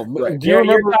 Yeah, no. Right. Do you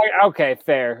remember? Okay,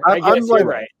 fair. I guess you're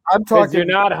right. I'm talking. You're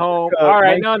not home. All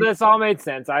right, no, this all made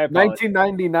sense. I apologize.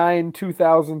 1999,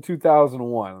 2000,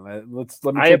 2001. Let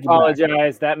me. I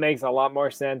apologize. That makes a lot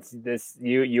more sense.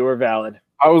 You were valid.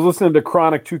 I was listening to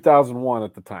Chronic 2001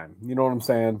 at the time. You know what I'm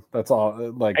saying? That's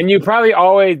all. Like, and you probably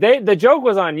always the joke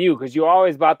was on you because you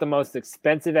always bought the most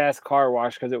expensive ass car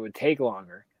wash because it would take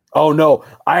longer. Oh no,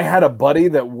 I had a buddy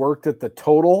that worked at the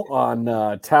Total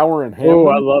on Tower and Hampton. Oh,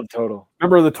 I love Total.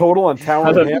 Remember the Total on Tower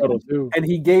and Hampton? Total too. And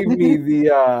he gave me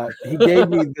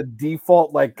the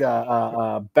default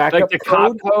backup like the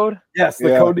code. Code. Yes, the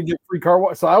code to get free car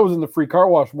wash. So I was in the free car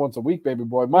wash once a week, baby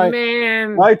boy. My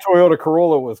Toyota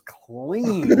Corolla was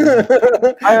clean.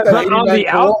 I had on the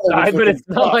outside, but it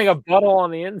smelled like a butthole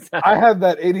on the inside. I had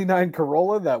that '89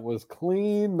 Corolla that was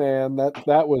clean, man.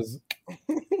 That was.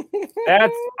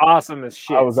 That's awesome as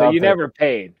shit. So you never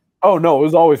paid. Oh no, it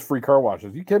was always free car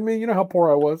washes. You kidding me? You know how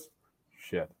poor I was?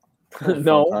 Shit.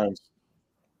 No.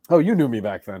 Oh, you knew me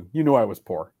back then. You knew I was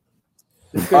poor.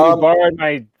 You borrowed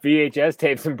my VHS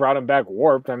tapes and brought them back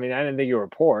warped. I mean, I didn't think you were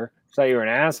poor. I thought you were an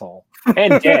asshole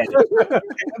and dead.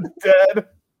 Dead.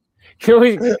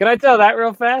 Can I tell that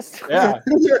real fast? Yeah.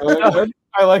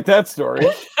 I like that story.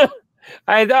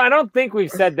 I don't think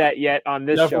we've said that yet on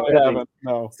this Definitely show. Haven't,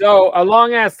 no. So a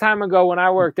long ass time ago, when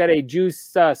I worked at a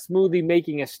juice smoothie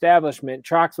making establishment,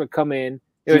 trucks would come in.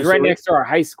 It was right next to our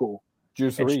high school.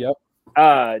 Juicery, yep.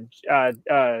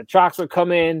 Trucks would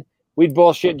come in. We'd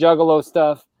bullshit Juggalo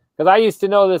stuff because I used to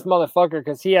know this motherfucker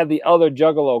because he had the other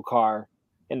Juggalo car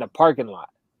in the parking lot,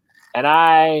 and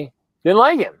I didn't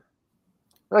like him.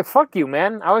 Like, fuck you,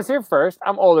 man. I was here first.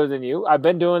 I'm older than you. I've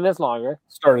been doing this longer.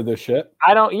 Started this shit.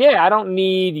 I don't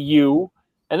need you.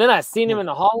 And then I seen him in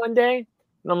the hall one day,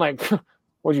 and I'm like,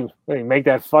 would you make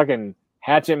that fucking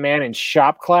hatchet man in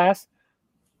shop class?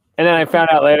 And then I found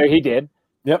out later he did.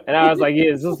 Yep. And I was like,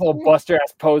 yeah, is this little buster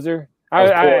ass poser?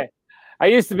 I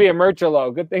used to be a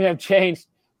Mercholo. Good thing I've changed.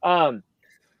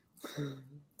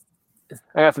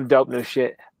 I got some dope new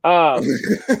shit. But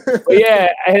yeah,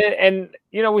 and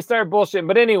you know, we started bullshitting.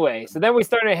 But anyway, so then we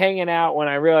started hanging out when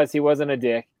I realized he wasn't a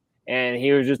dick and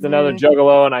he was just another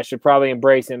juggalo, and I should probably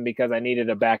embrace him because I needed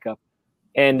a backup.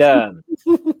 And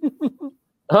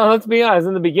let's be honest,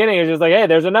 in the beginning, it was just like, hey,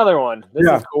 there's another one. This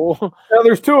is cool. Now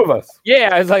there's two of us. Yeah,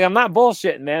 I was like, I'm not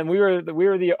bullshitting, man. We were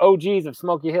the OGs of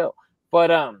Smoky Hill.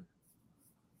 But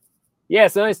yeah,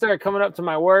 so then they started coming up to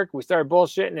my work. We started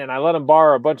bullshitting, and I let them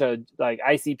borrow a bunch of like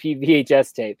ICP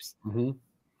VHS tapes. Mm-hmm.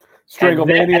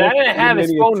 Stranglemania. And I didn't have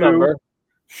his phone number.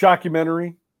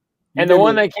 Shockumentary. And the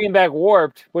one that came back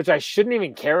warped, which I shouldn't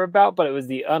even care about, but it was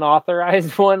the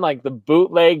unauthorized one, like the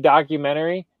bootleg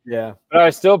documentary. Yeah. But I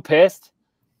was still pissed.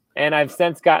 And I've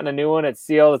since gotten a new one. It's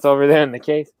sealed. It's over there in the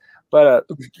case. But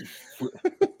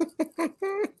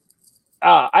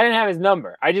I didn't have his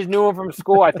number. I just knew him from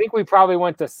school. I think we probably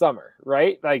went to summer,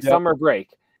 right? Like summer break.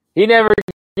 He never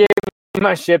gave me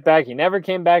my shit back. He never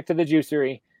came back to the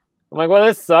juicery. I'm like, well,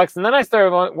 this sucks. And then I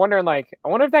started wondering, like, I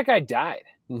wonder if that guy died.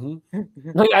 Mm-hmm.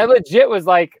 Like, I legit was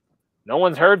like, no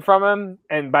one's heard from him.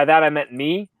 And by that, I meant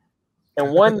me.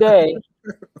 And one day,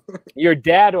 your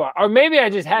dad, or maybe I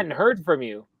just hadn't heard from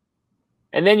you.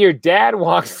 And then your dad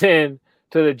walks in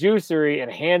to the juicery and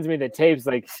hands me the tapes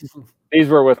like, these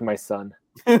were with my son.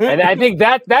 And I think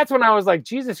that's when I was like,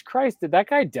 Jesus Christ, did that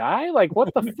guy die? Like,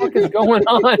 what the fuck is going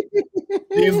on?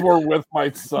 These were with my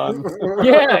son.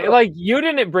 Yeah, like, you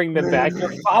didn't bring them back.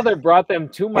 Your father brought them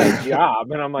to my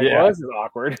job. And I'm like, well, this is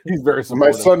awkward. He's very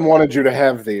supportive. My son wanted you to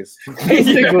have these.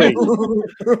 Basically.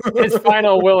 His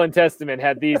final will and testament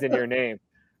had these in your name.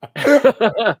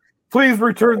 Please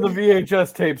return the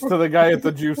VHS tapes to the guy at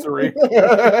the juicery.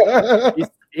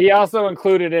 He also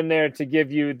included in there to give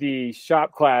you the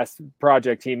shop class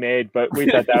project he made, but we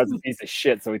thought that was a piece of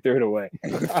shit, so we threw it away.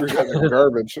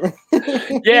 Garbage.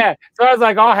 Yeah, so I was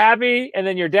like all happy, and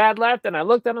then your dad left, and I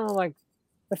looked at him and I'm like,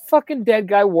 the fucking dead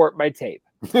guy warped my tape.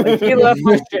 Like, he left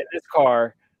my shit in his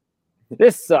car.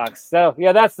 This sucks. So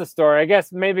yeah, that's the story. I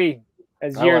guess maybe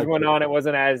as years went on, it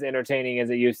wasn't as entertaining as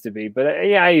it used to be, but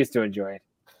yeah, I used to enjoy it.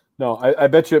 No, I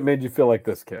bet you it made you feel like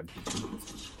this kid.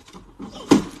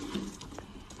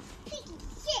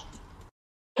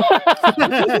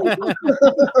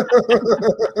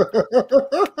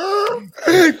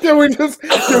 Can we just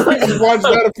watch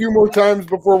that a few more times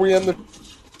before we end the...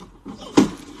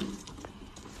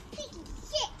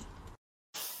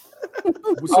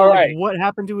 So, all right. What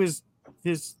happened to his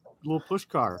little push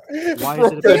car? Why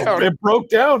is it broke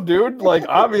down, dude? Like,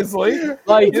 obviously.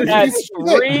 Like, at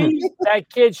 3, that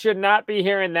kid should not be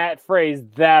hearing that phrase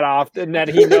that often, that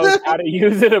he knows how to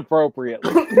use it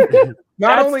appropriately.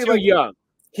 Not only too like young.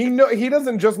 He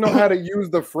doesn't just know how to use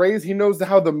the phrase, he knows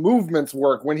how the movements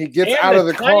work when he gets out of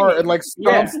the car and like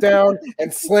stomps down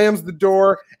and slams the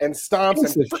door and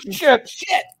stomps and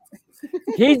shit.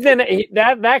 He's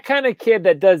that kind of kid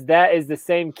that does that is the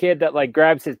same kid that like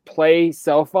grabs his play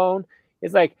cell phone.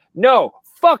 It's like, no,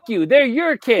 fuck you. They're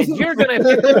your kids. You're gonna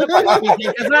pick them up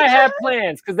because I have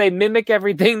plans, because they mimic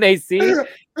everything they see.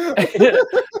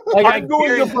 Like, I'm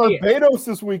going to Barbados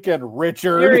this weekend,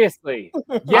 Richard. Seriously.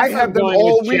 Yes, I have them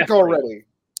all week already.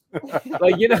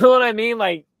 Like, you know what I mean?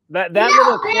 Like that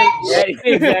little kid.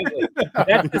 Exactly.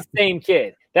 That's the same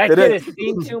kid. That kid has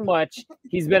seen too much.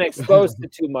 He's been exposed to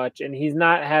too much, and he's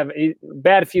not having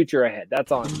bad future ahead.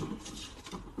 That's on him.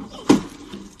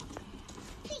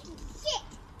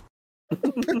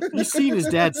 You've seen his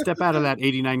dad step out of that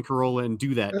 89 Corolla and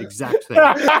do that exact thing.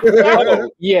 Oh,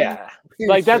 yeah.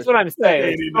 Like, that's what I'm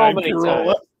saying. So many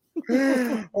times.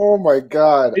 Oh my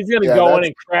God. He's going to go in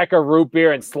and crack a root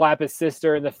beer and slap his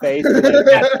sister in the face. Like,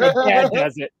 dad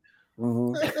does it.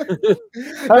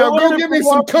 Mm-hmm. Now go get me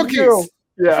some cookies.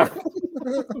 Yeah.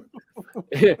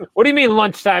 What do you mean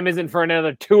lunchtime isn't for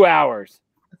another 2 hours?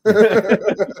 I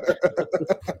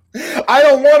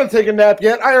don't want to take a nap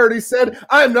yet. I already said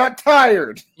I'm not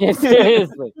tired. Yeah,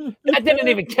 seriously. That didn't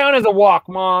even count as a walk,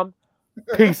 Mom.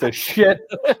 Piece of shit.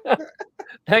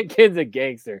 That kid's a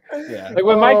gangster. Yeah. Like,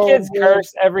 when my kids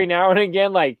curse every now and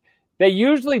again, like, they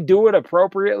usually do it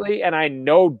appropriately, and I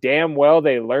know damn well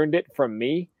they learned it from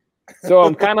me. So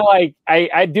I'm kind of like,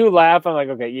 I do laugh. I'm like,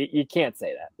 okay, you can't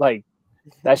say that. Like,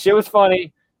 that shit was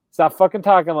funny. Stop fucking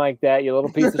talking like that, you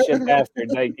little piece of shit bastard.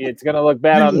 Like, it's gonna look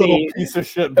bad on me. Piece of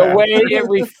shit the way it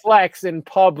reflects in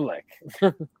public.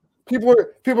 People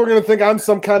are gonna think I'm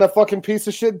some kind of fucking piece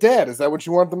of shit dad. Is that what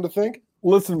you want them to think?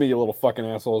 Listen to me, you little fucking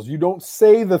assholes. You don't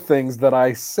say the things that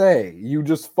I say. You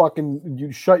just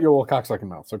you shut your little cocksucking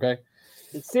mouths, okay?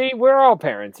 See, we're all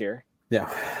parents here.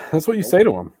 Yeah, that's what you say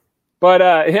to them. But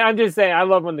I'm just saying, I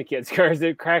love when the kids curse.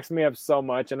 It cracks me up so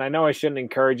much, and I know I shouldn't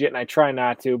encourage it, and I try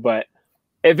not to, but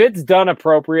If it's done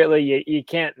appropriately, you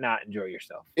can't not enjoy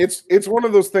yourself. It's one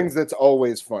of those things that's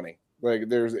always funny. Like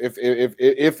there's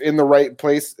if in the right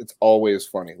place, it's always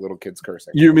funny. Little kids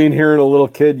cursing. You mean hearing a little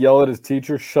kid yell at his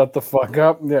teacher, "Shut the fuck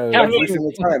up"? Yeah, every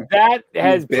single time. That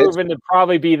has proven to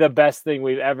probably be the best thing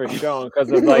we've ever shown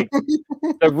because of like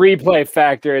the replay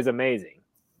factor is amazing.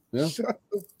 Yeah. Shut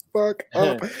the fuck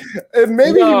up. And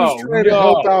maybe he was trying to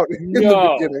help out in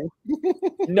the beginning.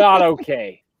 Not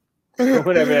okay.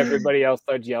 Whenever everybody else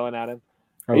starts yelling at him.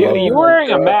 You're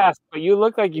wearing a mask, but you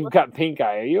look like you've got pink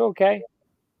eye. Are you okay?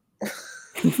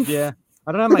 Yeah.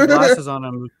 I don't have my glasses on.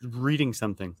 I'm reading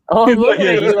something. Oh, look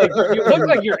at you! You look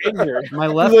like you're injured. My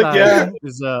left eye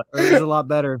is a lot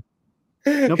better.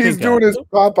 No He's doing his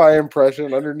Popeye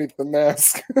impression underneath the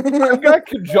mask. I got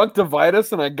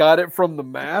conjunctivitis, and I got it from the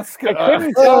mask. I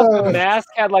couldn't tell if the mask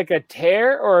had like a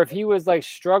tear or if he was like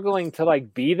struggling to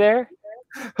like be there.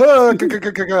 I'm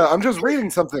just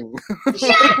reading something.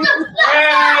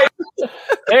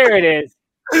 There it is.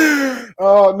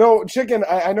 Oh no, Chicken!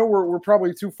 I know we're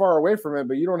probably too far away from it,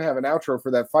 but you don't have an outro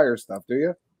for that fire stuff, do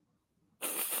you?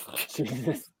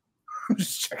 Jesus. I'm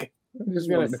just checking. I'm just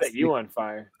gonna set you on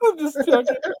fire. I'm just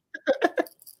checking.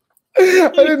 I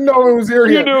didn't know it was here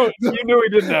You yet. knew he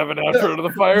didn't have an outro to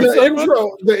the fire The segment.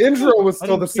 intro was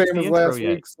still the same as last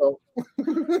week, so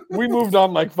we moved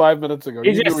on like 5 minutes ago.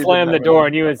 He just slammed the door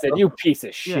on you and said, "You piece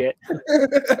of shit."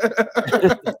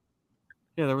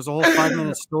 Yeah, there was a whole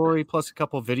 5-minute story plus a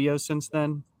couple videos since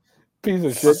then. Piece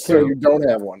of shit. So you don't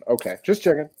have one. Okay, just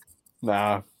checking.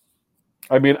 Nah.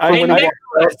 I mean,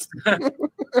 Nicholas,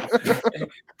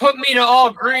 put me to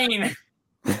all green.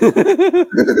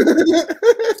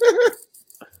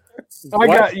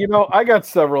 I got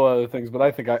several other things, but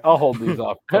I think I'll hold these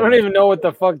off. I don't even know what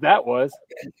the fuck that was.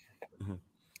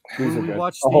 When we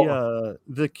watched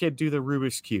the kid do the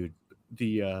Rubik's Cube,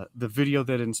 the video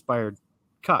that inspired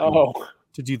Cotton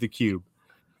to do the cube.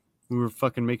 We were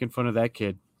fucking making fun of that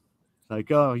kid.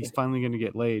 Like, oh, he's finally gonna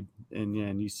get laid,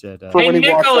 and you said, "Hey,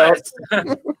 Nicholas,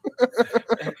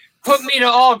 put me to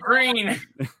all green."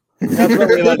 That's what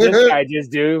we let this guy just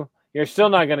do. You're still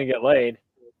not gonna get laid.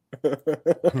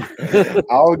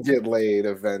 I'll get laid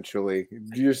eventually.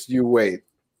 Just you wait.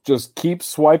 Just keep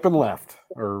swiping left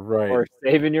or right, or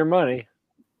saving your money.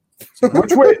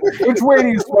 Which way do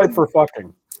you swipe for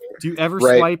fucking? Do you ever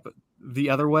swipe the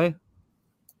other way?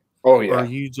 Oh yeah. Or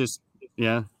you just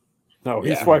No,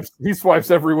 he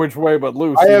swipes every which way but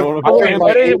loose.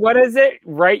 What is it?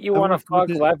 Right, you want to fuck,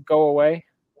 left, go away.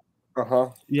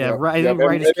 Yeah, right.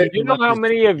 Right. You know how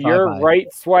many of your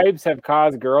right swipes have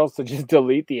caused girls to just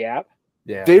delete the app?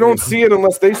 Yeah, they don't see it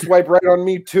unless they swipe right on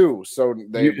me too. So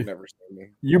they've never seen me.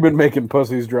 You've been making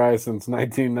pussies dry since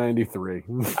 1993.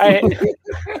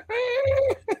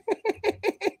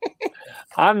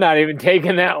 I'm not even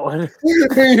taking that one. You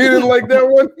didn't like that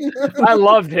one? I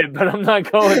loved it, but I'm not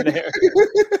going there.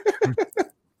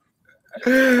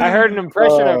 I heard an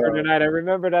impression of her tonight. I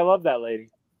remembered I love that lady.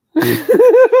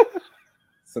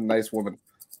 It's a nice woman.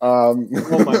 Oh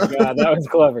my god, that was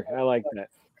clever. I like that.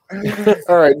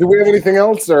 All right. Do we have anything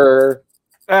else, or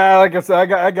like I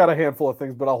said, I got a handful of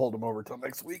things, but I'll hold them over till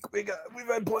next week. We've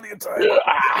had plenty of time.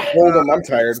 Hold on, I'm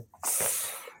tired.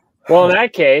 Well, in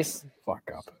that case, fuck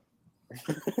up.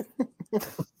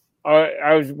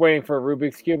 I was waiting for a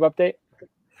Rubik's Cube update.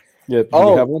 Yeah.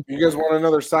 You guys want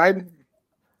another side?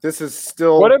 This is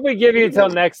still. What if we give you till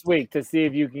next week to see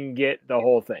if you can get the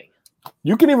whole thing?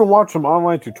 You can even watch some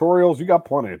online tutorials. You got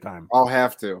plenty of time. I'll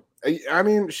have to. I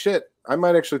mean, shit. I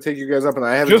might actually take you guys up, and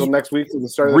I have until next week to the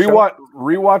start of the show.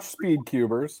 Rewatch Speed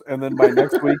Cubers, and then by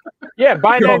next week. Yeah,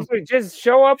 by next week, just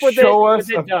show up with show it. Us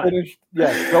it done. Finished,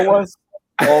 show us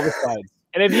all the sides.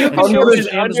 And if you can show us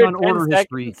Amazon order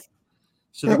history,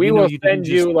 so we will send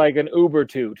you like an Uber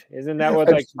toot. Isn't that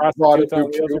what like prostitutes on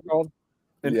wheels are called?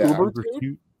 An Uber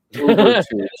toot.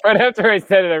 Right after I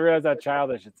said it, I realized how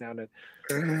childish it sounded.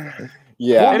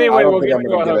 Yeah. Anyway, we'll give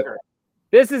you a hooker.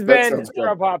 This has been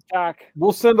Scrub Hop Talk.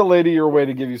 We'll send a lady your way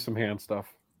to give you some hand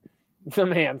stuff. Some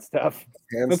hand stuff.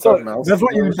 That's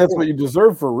what you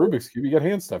deserve for a Rubik's Cube. You get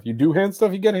hand stuff. You do hand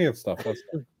stuff, you get hand stuff. That's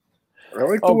I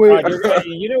like the way. God,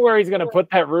 you know where he's going to put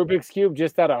that Rubik's Cube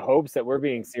just out of hopes that we're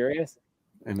being serious?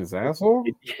 In his asshole?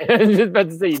 I was just about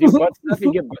to say, you do butt stuff,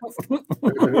 you get butt stuff.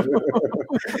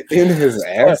 In his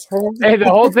asshole? Hey, the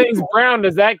whole thing's brown.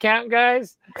 Does that count,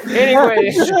 guys?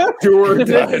 Anyway, sure this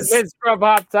has been Scrub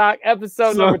Hop Talk,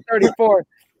 episode number 34.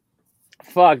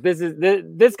 Fuck,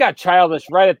 this got childish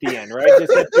right at the end, right?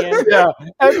 Just at the end? Yeah,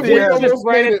 at the end. Just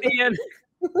right at the end.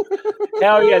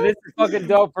 Hell yeah, this is fucking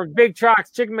dope. For Big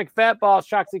Trox, Chicken McFatballs,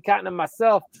 Shoxy Cotton, and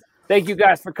myself. Thank you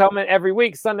guys for coming every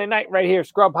week, Sunday night, right here,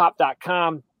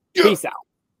 scrubhop.com. Peace out.